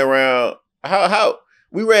you, we ran around,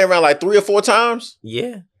 we ran around like 3 or 4 times.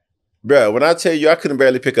 Yeah. Bro, when I tell you I couldn't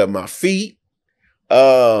barely pick up my feet.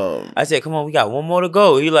 I said, come on, we got one more to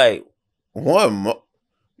go. He like, One more.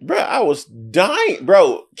 Bro, I was dying.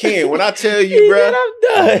 Bro, Ken, when I tell you, bro. I'm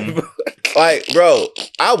done, bro. Like, bro,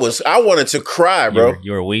 I wanted to cry, bro.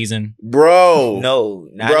 You were wheezing. Bro. No,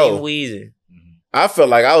 not Bro. even wheezing. I felt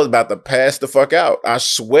like I was about to pass the fuck out. I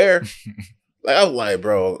swear. Like, I was like,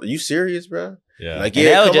 bro, are you serious, bro? Yeah. Like, And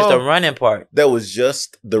yeah, that was come just on. the running part. That was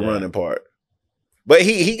just the Yeah. running part. But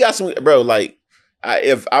he got some, bro. Like,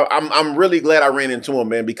 I'm really glad I ran into him,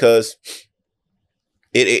 man, because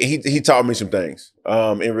he taught me some things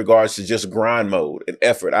in regards to just grind mode and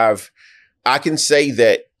effort. I can say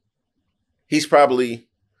that he's probably,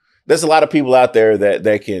 there's a lot of people out there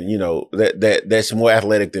that can, you know, that's more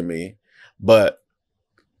athletic than me, but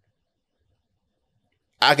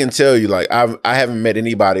I can tell you, like, I haven't met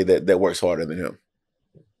anybody that works harder than him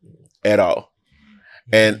at all.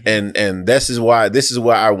 And this is why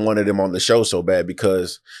I wanted him on the show so bad,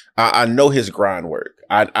 because I know his grind work.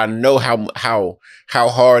 I know how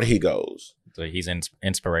hard he goes. So he's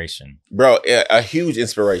inspiration. Bro, a huge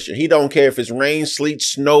inspiration. He don't care if it's rain, sleet,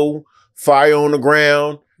 snow, fire on the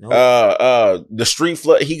ground, Nope. the street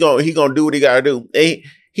flood. He gonna do what he gotta do.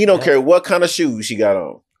 He don't care what kind of shoes he got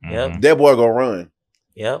on. Yep. Mhm. That boy gonna run.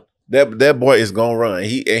 Yep. That boy is gonna run.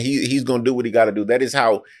 He's gonna do what he gotta do. That is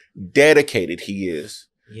how dedicated he is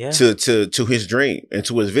Yeah. to his dream and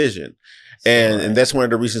to his vision. And that's one of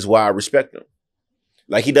the reasons why I respect him.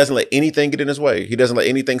 Like, he doesn't let anything get in his way. He doesn't let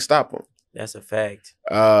anything stop him. That's a fact.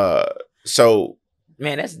 So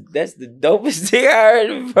Man, that's the dopest thing I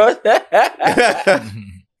heard, bro.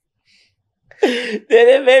 Then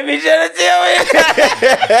it made me try to tell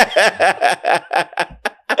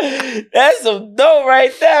me. That's some dope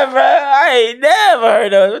right there, bro. I ain't never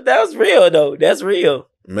heard of it. That was real, though. That's real.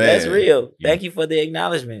 man, That's real. Yeah. Thank you for the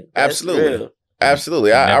acknowledgement. That's Absolutely. real. absolutely.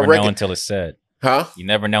 You I never reckon, know until it's said. huh? You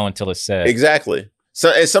never know until it's said. Exactly.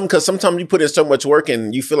 So because sometimes you put in so much work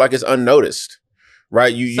and you feel like it's unnoticed,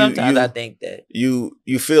 right? Sometimes I think that. you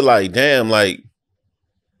feel like, damn, like,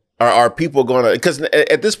 are people gonna? Because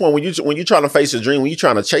at this point, when you're trying to face a dream, when you're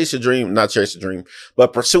trying to chase a dream, not chase a dream,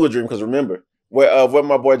 but pursue a dream. Because remember, what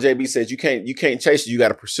my boy JB says, you can't chase it, you got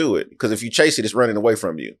to pursue it. Because if you chase it, it's running away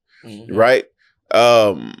from you, Mhm. right?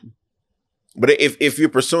 But if you're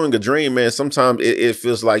pursuing a dream, man, sometimes it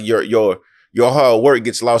feels like your hard work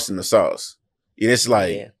gets lost in the sauce. And it's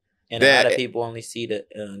like, Yeah. And a lot of people only see the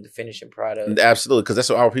finishing product. absolutely, because that's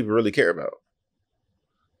what all people really care about.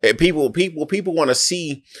 And people want to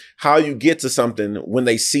see how you get to something when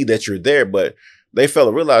they see that you're there, but they fail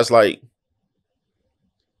to realize, like,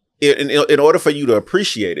 in order for you to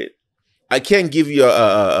appreciate it, I can't give you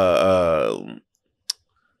a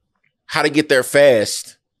how to get there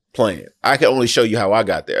fast plan. I can only show you how I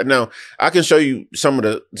got there. Now, I can show you some of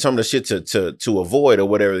the shit to avoid or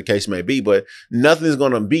whatever the case may be, but nothing's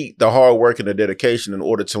gonna beat the hard work and the dedication in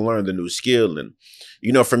order to learn the new skill. And,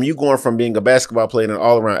 you know, from you going from being a basketball player and an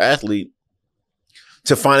all-around athlete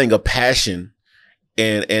to finding a passion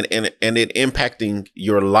and it impacting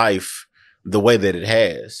your life the way that it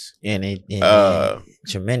has. And it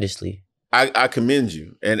tremendously. I commend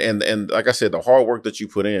you. And like I said, the hard work that you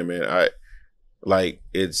put in, man,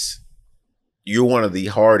 you're one of the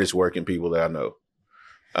hardest working people that I know.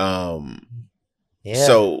 Yeah.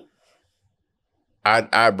 So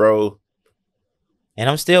I bro, And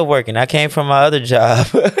I'm still working. I came from my other job.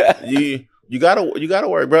 you gotta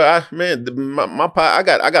work, bro. I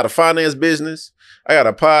got a finance business. I got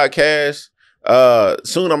a podcast.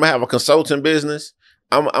 Soon I'm gonna have a consulting business.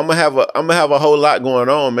 I'm gonna have a whole lot going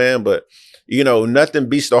on, man. But, you know, nothing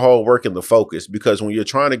beats the hard work and the focus, because when you're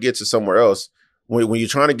trying to get to somewhere else, when you're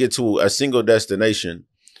trying to get to a single destination,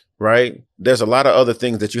 right? There's a lot of other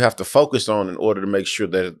things that you have to focus on in order to make sure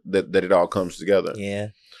that it all comes together. Yeah.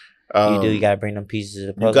 Um, You gotta bring them pieces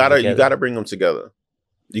of the you puzzle. gotta bring them together.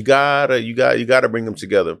 You gotta bring them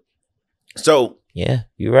together. So, Yeah,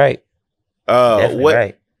 you're right. Definitely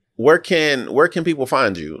right. where can people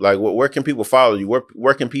find you? Like, where can people follow you?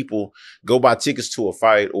 Where can people go buy tickets to a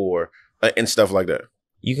fight or and stuff like that?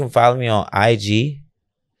 You can follow me on IG.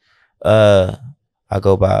 I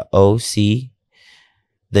go by OC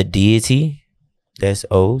the Deity. That's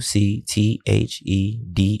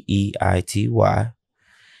OCTHEDEITY.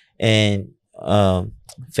 And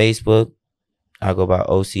Facebook, I go by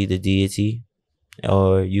OC the Deity.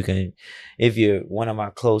 Or you can, if you're one of my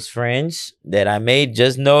close friends that I may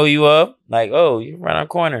just know you of, like, oh, you're right on the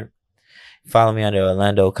corner, follow me under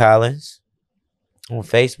Orlando Collins on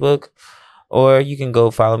Facebook. Or you can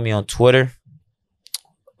go follow me on Twitter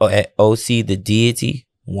at OC the Deity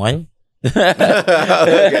 1.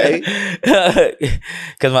 Okay.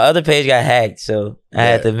 Because my other page got hacked, so I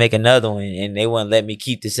had to make another one, and they wouldn't let me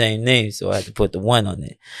keep the same name, so I had to put the 1 on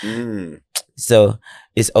it. So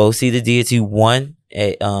it's OC the Deity 1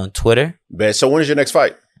 at Twitter. Bet. So when is your next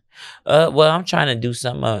fight? Well, I'm trying to do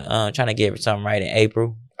something. Trying to get something right in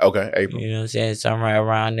April. Okay, April. You know what I'm saying? Something right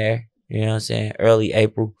around there. You know what I'm saying? Early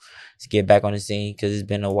April to get back on the scene because it's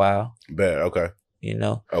been a while. Bet. Okay. You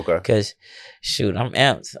know? Okay. Because, shoot, I'm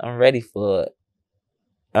amped. I'm ready for it.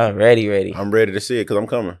 I'm ready. I'm ready to see it because I'm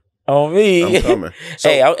coming. On me. I'm coming.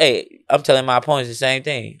 So, I'm telling my opponents the same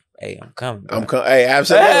thing. Hey, I'm coming. Bro. I'm coming. Hey,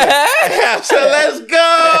 absolutely. Absolutely. Let's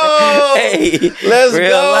go. Hey, Let's real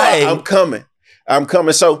go. life. I'm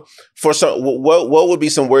coming. So, for some, what would be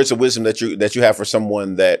some words of wisdom that you have for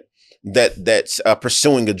someone that's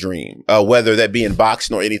pursuing a dream, whether that be in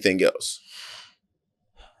boxing or anything else?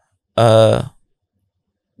 The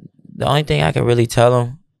only thing I can really tell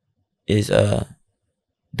them is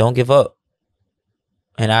don't give up.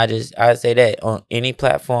 And I say that on any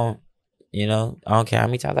platform, you know, I don't care how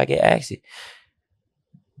many times I get asked it.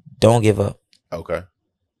 Don't give up. Okay.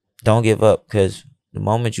 Don't give up, because the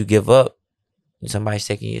moment you give up, somebody's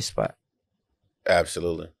taking your spot.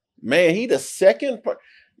 Absolutely. Man, he the second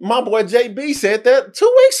my boy JB said that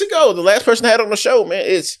 2 weeks ago. The last person I had on the show,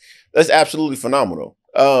 man. That's absolutely phenomenal.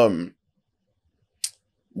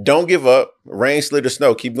 Don't give up. Rain, sleet, or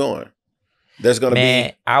snow, keep going. There's gonna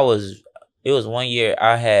be. It was 1 year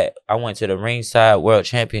I went to the Ringside World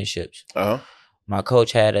Championships. My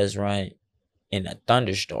coach had us run in a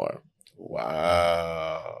thunderstorm.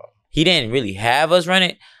 Wow. He didn't really have us run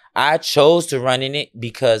it. I chose to run in it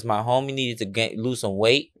because my homie needed to lose some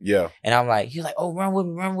weight. Yeah. And I'm like, he's like, oh, run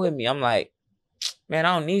with me. I'm like, man,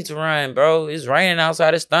 I don't need to run, bro. It's raining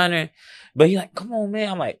outside, it's thundering. But he's like, come on, man.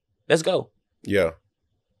 I'm like, let's go. Yeah.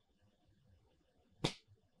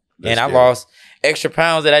 And I lost extra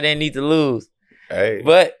pounds that I didn't need to lose. Hey.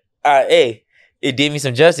 But, it did me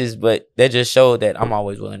some justice, but that just showed that I'm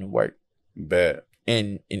always willing to work. Bad.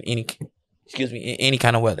 In any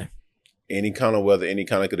kind of weather. Any kind of weather, any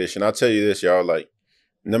kind of condition. I'll tell you this, y'all, like,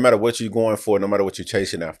 no matter what you're going for, no matter what you're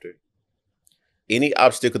chasing after, any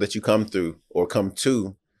obstacle that you come through or come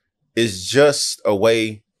to is just a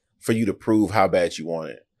way for you to prove how bad you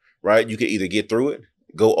want it, right? You can either get through it,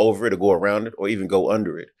 go over it, or go around it, or even go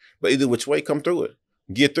under it. But either which way, come through it.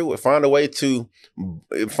 Get through it. Find a way to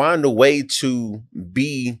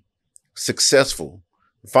be successful.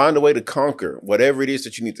 Find a way to conquer whatever it is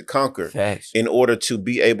that you need to conquer. Facts. In order to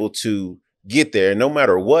be able to get there. And no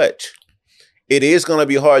matter what, it is going to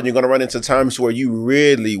be hard. You're going to run into times where you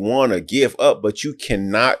really want to give up, but you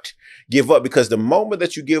cannot give up, because the moment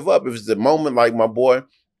that you give up, if it's the moment, like my boy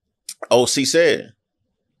OC said,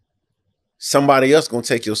 somebody else going to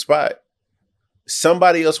take your spot.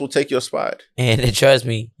 Somebody else will take your spot. And trust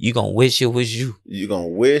me, you going to wish it was you. You're going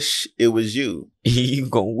to wish it was you. You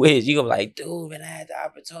going to wish. You going to be like, dude, man, I had the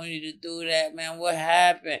opportunity to do that, man. What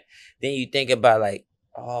happened? Then you think about like,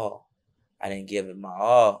 oh, I didn't give it my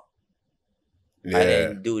all. Yeah. I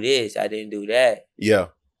didn't do this. I didn't do that. Yeah.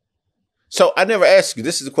 So I never asked you.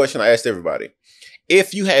 This is the question I asked everybody.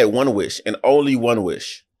 If you had one wish and only one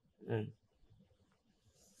wish,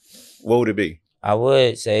 what would it be? I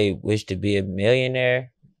would say wish to be a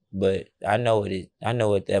millionaire, but I know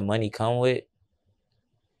what that money come with.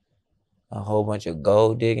 A whole bunch of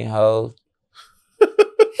gold digging hoes.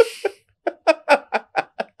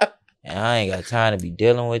 And I ain't got time to be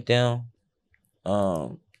dealing with them.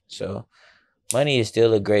 So money is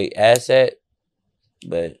still a great asset,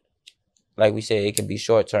 but like we said, it can be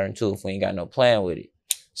short term too if we ain't got no plan with it.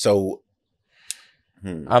 So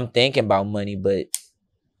I'm thinking about money, but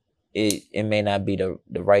it may not be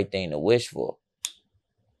the right thing to wish for.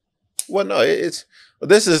 Well, no, this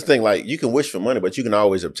is the thing. Like, you can wish for money, but you can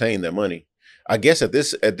always obtain that money. I guess at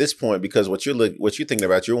this point, because what you're thinking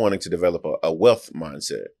about, you're wanting to develop a wealth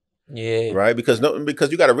mindset. Yeah. Right? Because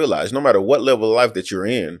you got to realize, no matter what level of life that you're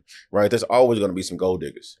in, right, there's always going to be some gold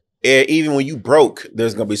diggers. Even when you broke,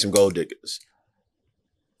 there's going to be some gold diggers.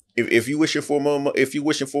 If you wishing for more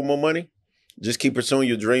money, just keep pursuing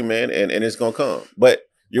your dream, man, and it's going to come. But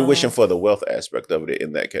you're wishing for the wealth aspect of it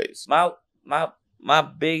in that case. My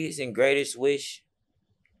biggest and greatest wish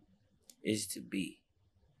is to be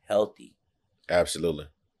healthy. Absolutely.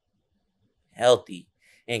 Healthy.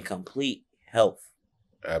 In complete health.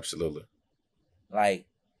 Absolutely. Like,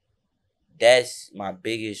 that's my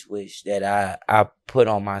biggest wish that I put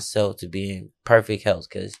on myself, to be in perfect health,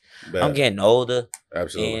 because I'm getting older.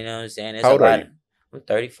 Absolutely. You know what I'm saying? How old are you? I'm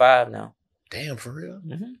 35 now. Damn, for real?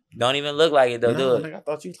 Mm-hmm. Don't even look like it though, do it? Like, I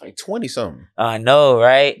thought you was like 20 something. I know,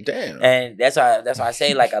 right? Damn. And that's why I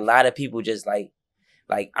say, like, a lot of people just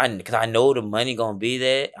because I know the money gonna be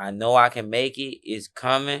there. I know I can make it. It's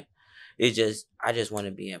coming. I just want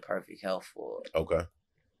to be in perfect health for it. Okay.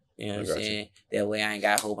 You know what I'm got you. saying? That way I ain't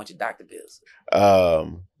got a whole bunch of doctor bills.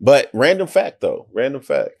 But random fact though, random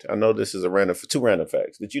fact. I know this is two random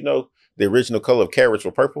facts. Did you know the original color of carrots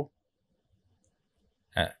were purple?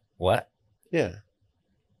 What? Yeah,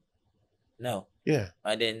 No, yeah.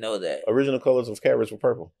 I didn't know that. Original colors of carrots were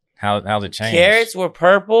purple. How's it changed? Carrots were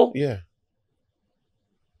purple? Yeah.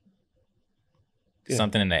 Did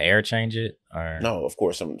something in the air change it? Or No, of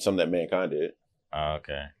course, some that mankind did. Oh,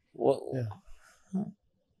 okay. What? Yeah.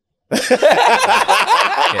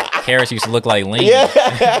 Carrots used to look like lean. Yeah.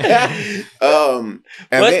 And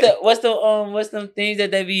What's them things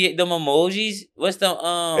that they be them emojis? What's them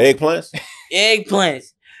eggplants?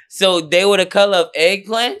 eggplants? So they were the color of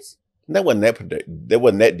eggplants, That wasn't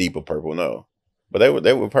that deep of purple, no. But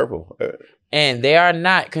they were purple and they are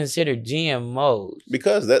not considered GMOs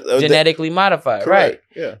because that genetically modified, correct.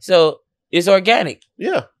 right? Yeah, So it's organic.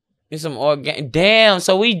 yeah, It's some organic. Damn.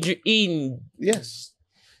 So we eating. yes.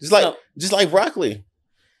 Just like broccoli.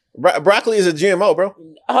 Broccoli is a GMO, bro.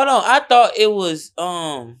 Hold on. I thought it was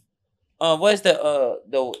what's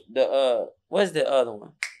the what's the other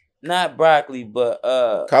one? Not broccoli, but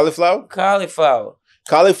Cauliflower. cauliflower.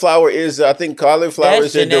 Cauliflower is I think cauliflower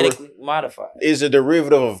That's genetically modified. is a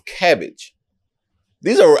derivative of cabbage.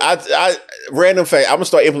 These are I random fact. I'm gonna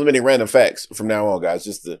start implementing random facts from now on, guys.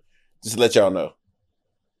 Just to let y'all know.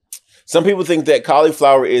 Some people think that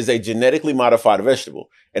cauliflower is a genetically modified vegetable.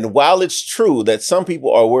 And while it's true that some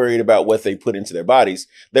people are worried about what they put into their bodies,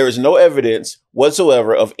 there is no evidence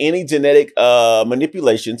whatsoever of any genetic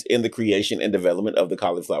manipulations in the creation and development of the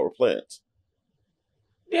cauliflower plant.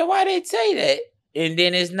 Yeah, why they say that? And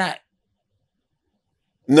then it's not.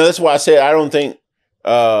 No, that's why I said I don't think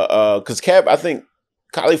because I think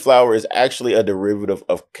cauliflower is actually a derivative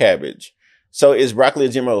of cabbage. So is broccoli a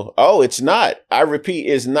GMO? Oh, it's not. I repeat,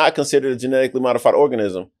 it's not considered a genetically modified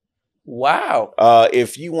organism. Wow.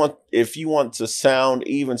 If you want to sound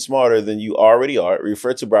even smarter than you already are,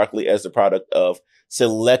 refer to broccoli as the product of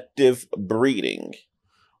selective breeding.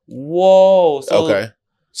 Whoa. So Okay.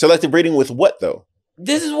 Selective breeding with what though?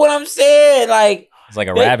 this is what I'm saying. Like, It's like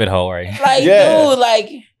a rabbit hole, right? like, Yeah. dude, like,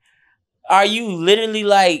 are you literally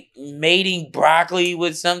like mating broccoli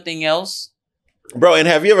with something else? Bro, and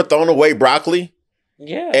have you ever thrown away broccoli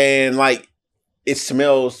Yeah, and like it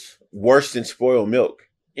smells worse than spoiled milk?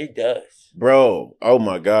 it does. Bro, oh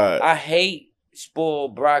my God. I hate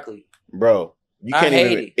spoiled broccoli. Bro, you I can't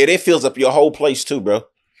hate even it. it fills up your whole place too, bro.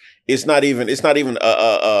 It's not even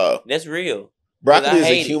That's real. broccoli I is a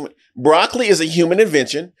hate it. human broccoli is a human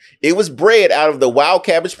invention. It was bred out of the wild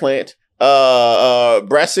cabbage plant,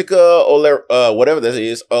 Brassica whatever that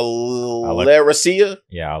is, Oleracea.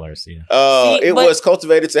 Yeah, I'll see. It but- was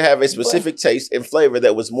cultivated to have a specific taste and flavor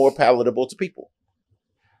that was more palatable to people.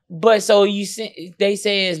 But so they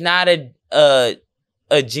say it's not a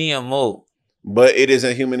GMO. But it is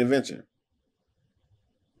a human invention.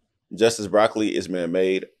 Just as broccoli is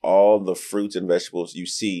man-made, all the fruits and vegetables you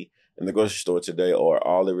see in the grocery store today are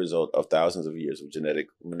all the result of thousands of years of genetic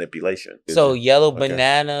manipulation. So yellow Okay.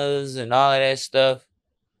 bananas and all of that stuff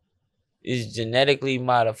is genetically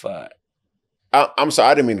modified. I'm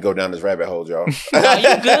sorry, I didn't mean to go down this rabbit hole, y'all. No,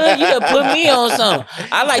 you good? You can put me on something.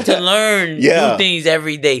 I like to learn Yeah. new things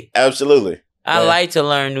every day. Absolutely. I Yeah. like to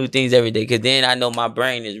learn new things every day because then I know my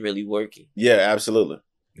brain is really working. Yeah, absolutely.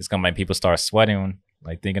 It's gonna make people start sweating,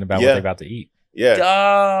 like thinking about Yeah. what they're about to eat. Yeah.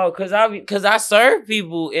 Dog, cause I serve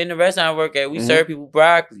people in the restaurant I work at. We Mhm. serve people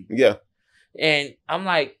broccoli, Yeah. and I'm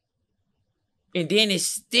like, and then it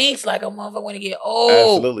stinks like a motherfucker when it get old.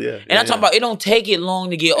 Absolutely. Yeah. And I'm talking about it don't take it long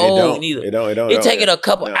to get it old don't, neither. It don't. It take it a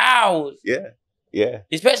couple No. hours, Yeah. Yeah.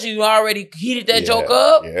 especially you already heated that Yeah. joke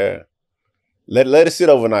up. Yeah. Let it sit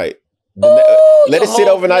overnight. Ooh, Let your it sit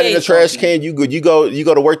whole overnight in the place trash funky. can. You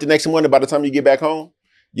go to work the next morning. By the time you get back home,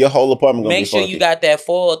 your whole apartment gonna Make be sure funky. you got that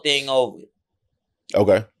foil thing over it.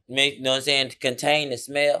 Okay. You know what I'm saying? To contain the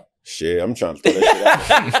smell. Shit, I'm trying to throw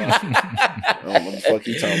that shit out. I don't know what the fuck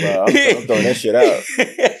you talking about. I'm throwing that shit out.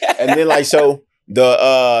 And then like so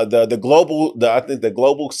the global I think the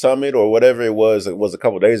global summit or whatever it was a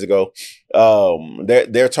couple of days ago.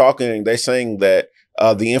 They're saying that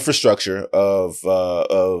the infrastructure of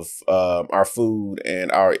our food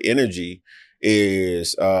and our energy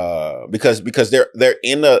is because they're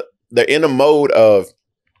in a mode of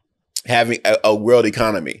having a world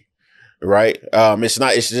economy, right? It's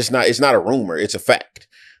not a rumor, it's a fact,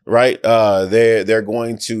 right? They're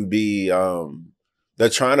going to be they're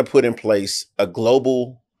trying to put in place a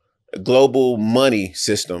global money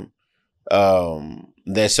system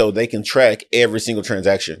that so they can track every single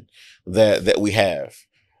transaction that we have.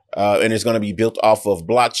 And it's going to be built off of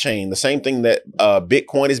blockchain, the same thing that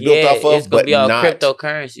Bitcoin is built off of, it's gonna but be all not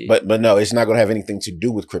cryptocurrency. But no, it's not going to have anything to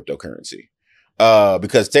do with cryptocurrency.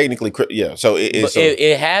 Because technically, so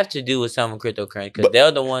it have to do with some cryptocurrency because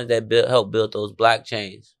they're the ones that help build those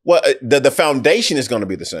blockchains. Well, the foundation is going to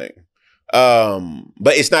be the same,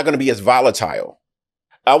 but it's not going to be as volatile.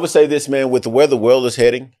 I would say this, man, with where the world is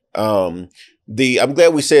heading. I'm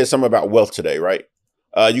glad we said something about wealth today, right?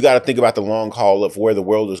 You got to think about the long haul of where the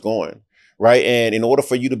world is going, right? And in order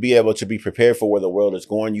for you to be able to be prepared for where the world is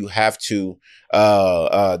going, you have to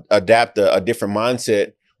adapt a different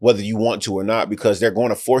mindset, whether you want to or not, because they're going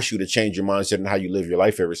to force you to change your mindset and how you live your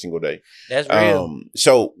life every single day. That's real.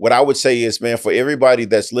 So what I would say is, man, for everybody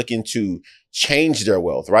that's looking to change their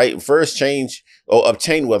wealth, right? Obtain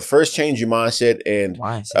wealth. First, change your mindset and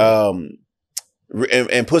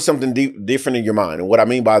put something different in your mind. And what I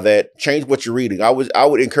mean by that, change what you're reading. I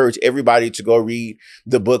would encourage everybody to go read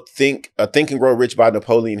the book Think and Grow Rich by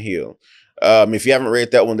Napoleon Hill. If you haven't read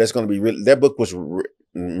that one, that's going to be that book was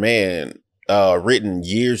written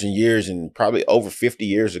years and years and probably over 50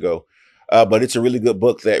 years ago. But it's a really good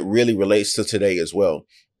book that really relates to today as well.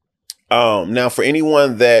 Now, for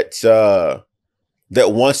anyone that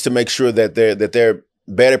wants to make sure that they're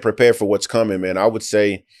better prepared for what's coming, man, I would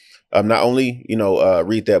say not only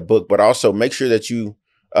read that book, but also make sure that you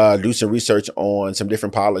do some research on some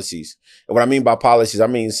different policies. And what I mean by policies, I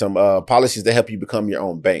mean some policies that help you become your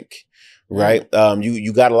own bank. Right.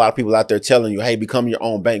 You got a lot of people out there telling you, hey, become your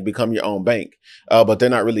own bank. But they're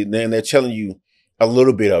not really, then they're telling you a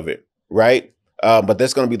little bit of it. Right. But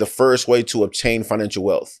that's going to be the first way to obtain financial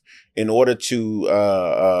wealth. In order to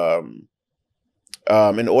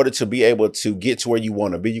be able to get to where you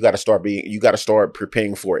want to be, you got to start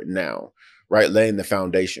preparing for it now. Right. Laying the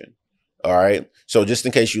foundation. All right. So just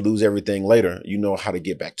in case you lose everything later, you know how to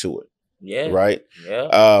get back to it. Yeah. Right.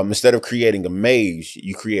 Yeah. Instead of creating a maze,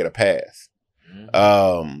 you create a path.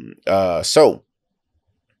 Mm-hmm. So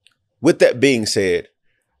with that being said,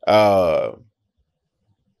 I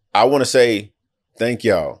want to say thank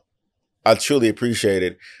y'all. I truly appreciate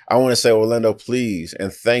it. I want to say, Orlando, please,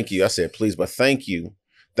 and thank you. I said please, but thank you.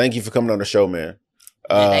 Thank you for coming on the show, man.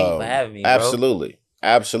 Thank you for having me, bro.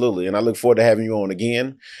 Absolutely. And I look forward to having you on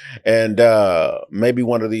again. And maybe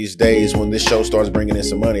one of these days when this show starts bringing in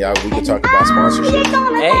some money, we can talk about sponsorship.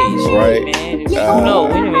 Hey, right? Man.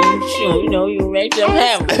 You make them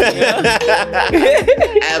happen.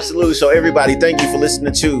 Absolutely. So everybody, thank you for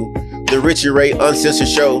listening to the Richie Ray Uncensored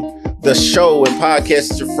Show. The show and podcast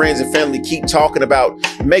that your friends and family keep talking about.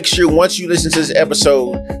 Make sure once you listen to this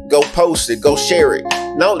episode, go post it, go share it.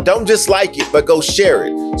 No, don't just like it, but go share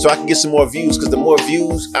it so I can get some more views, because the more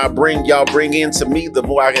views y'all bring into me, the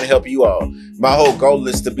more I can help you all. My whole goal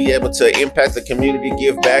is to be able to impact the community,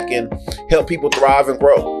 give back, and help people thrive and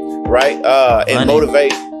grow, right? And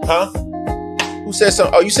motivate. Huh? Who said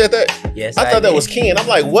something? Oh, you said that? Yes, I thought that was Ken. I'm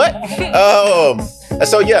like, what?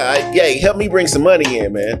 So help me bring some money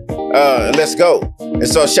in, man. And let's go. And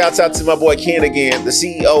so shouts out to my boy Ken again, the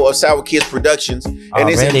CEO of Sour Kids Productions, and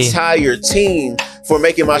his entire team for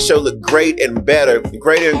making my show look great and better,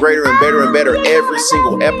 greater and greater and better and better every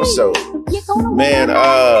single episode. Man,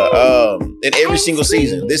 in every single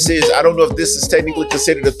season. I don't know if this is technically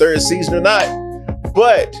considered the third season or not,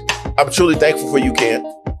 but I'm truly thankful for you, Ken.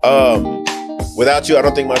 Without you, I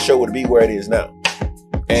don't think my show would be where it is now.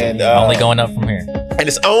 And only going up from here. And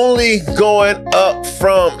it's only going up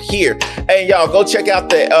from here. And y'all go check out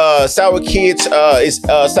the Sour Kids. It's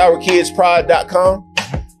sourkidspride.com.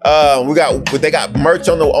 They got merch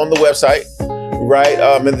on the website, right?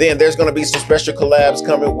 And then there's gonna be some special collabs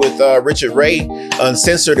coming with Richard Ray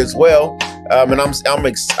Uncensored as well. And I'm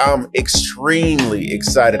extremely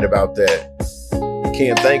excited about that.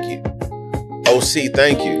 Ken, thank you. OC,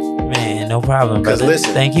 thank you. Man, no problem. Because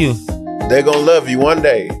listen, thank you. They're gonna love you one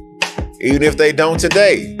day. Even if they don't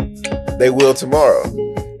today, they will tomorrow.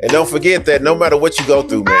 And don't forget that no matter what you go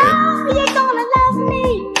through, man, You're gonna love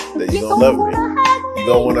me. that you're gonna love me. You're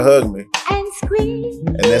gonna wanna hug me. And scream.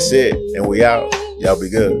 And that's it. And we out. Y'all be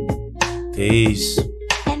good. Peace.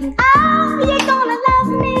 And you're gonna love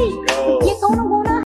me.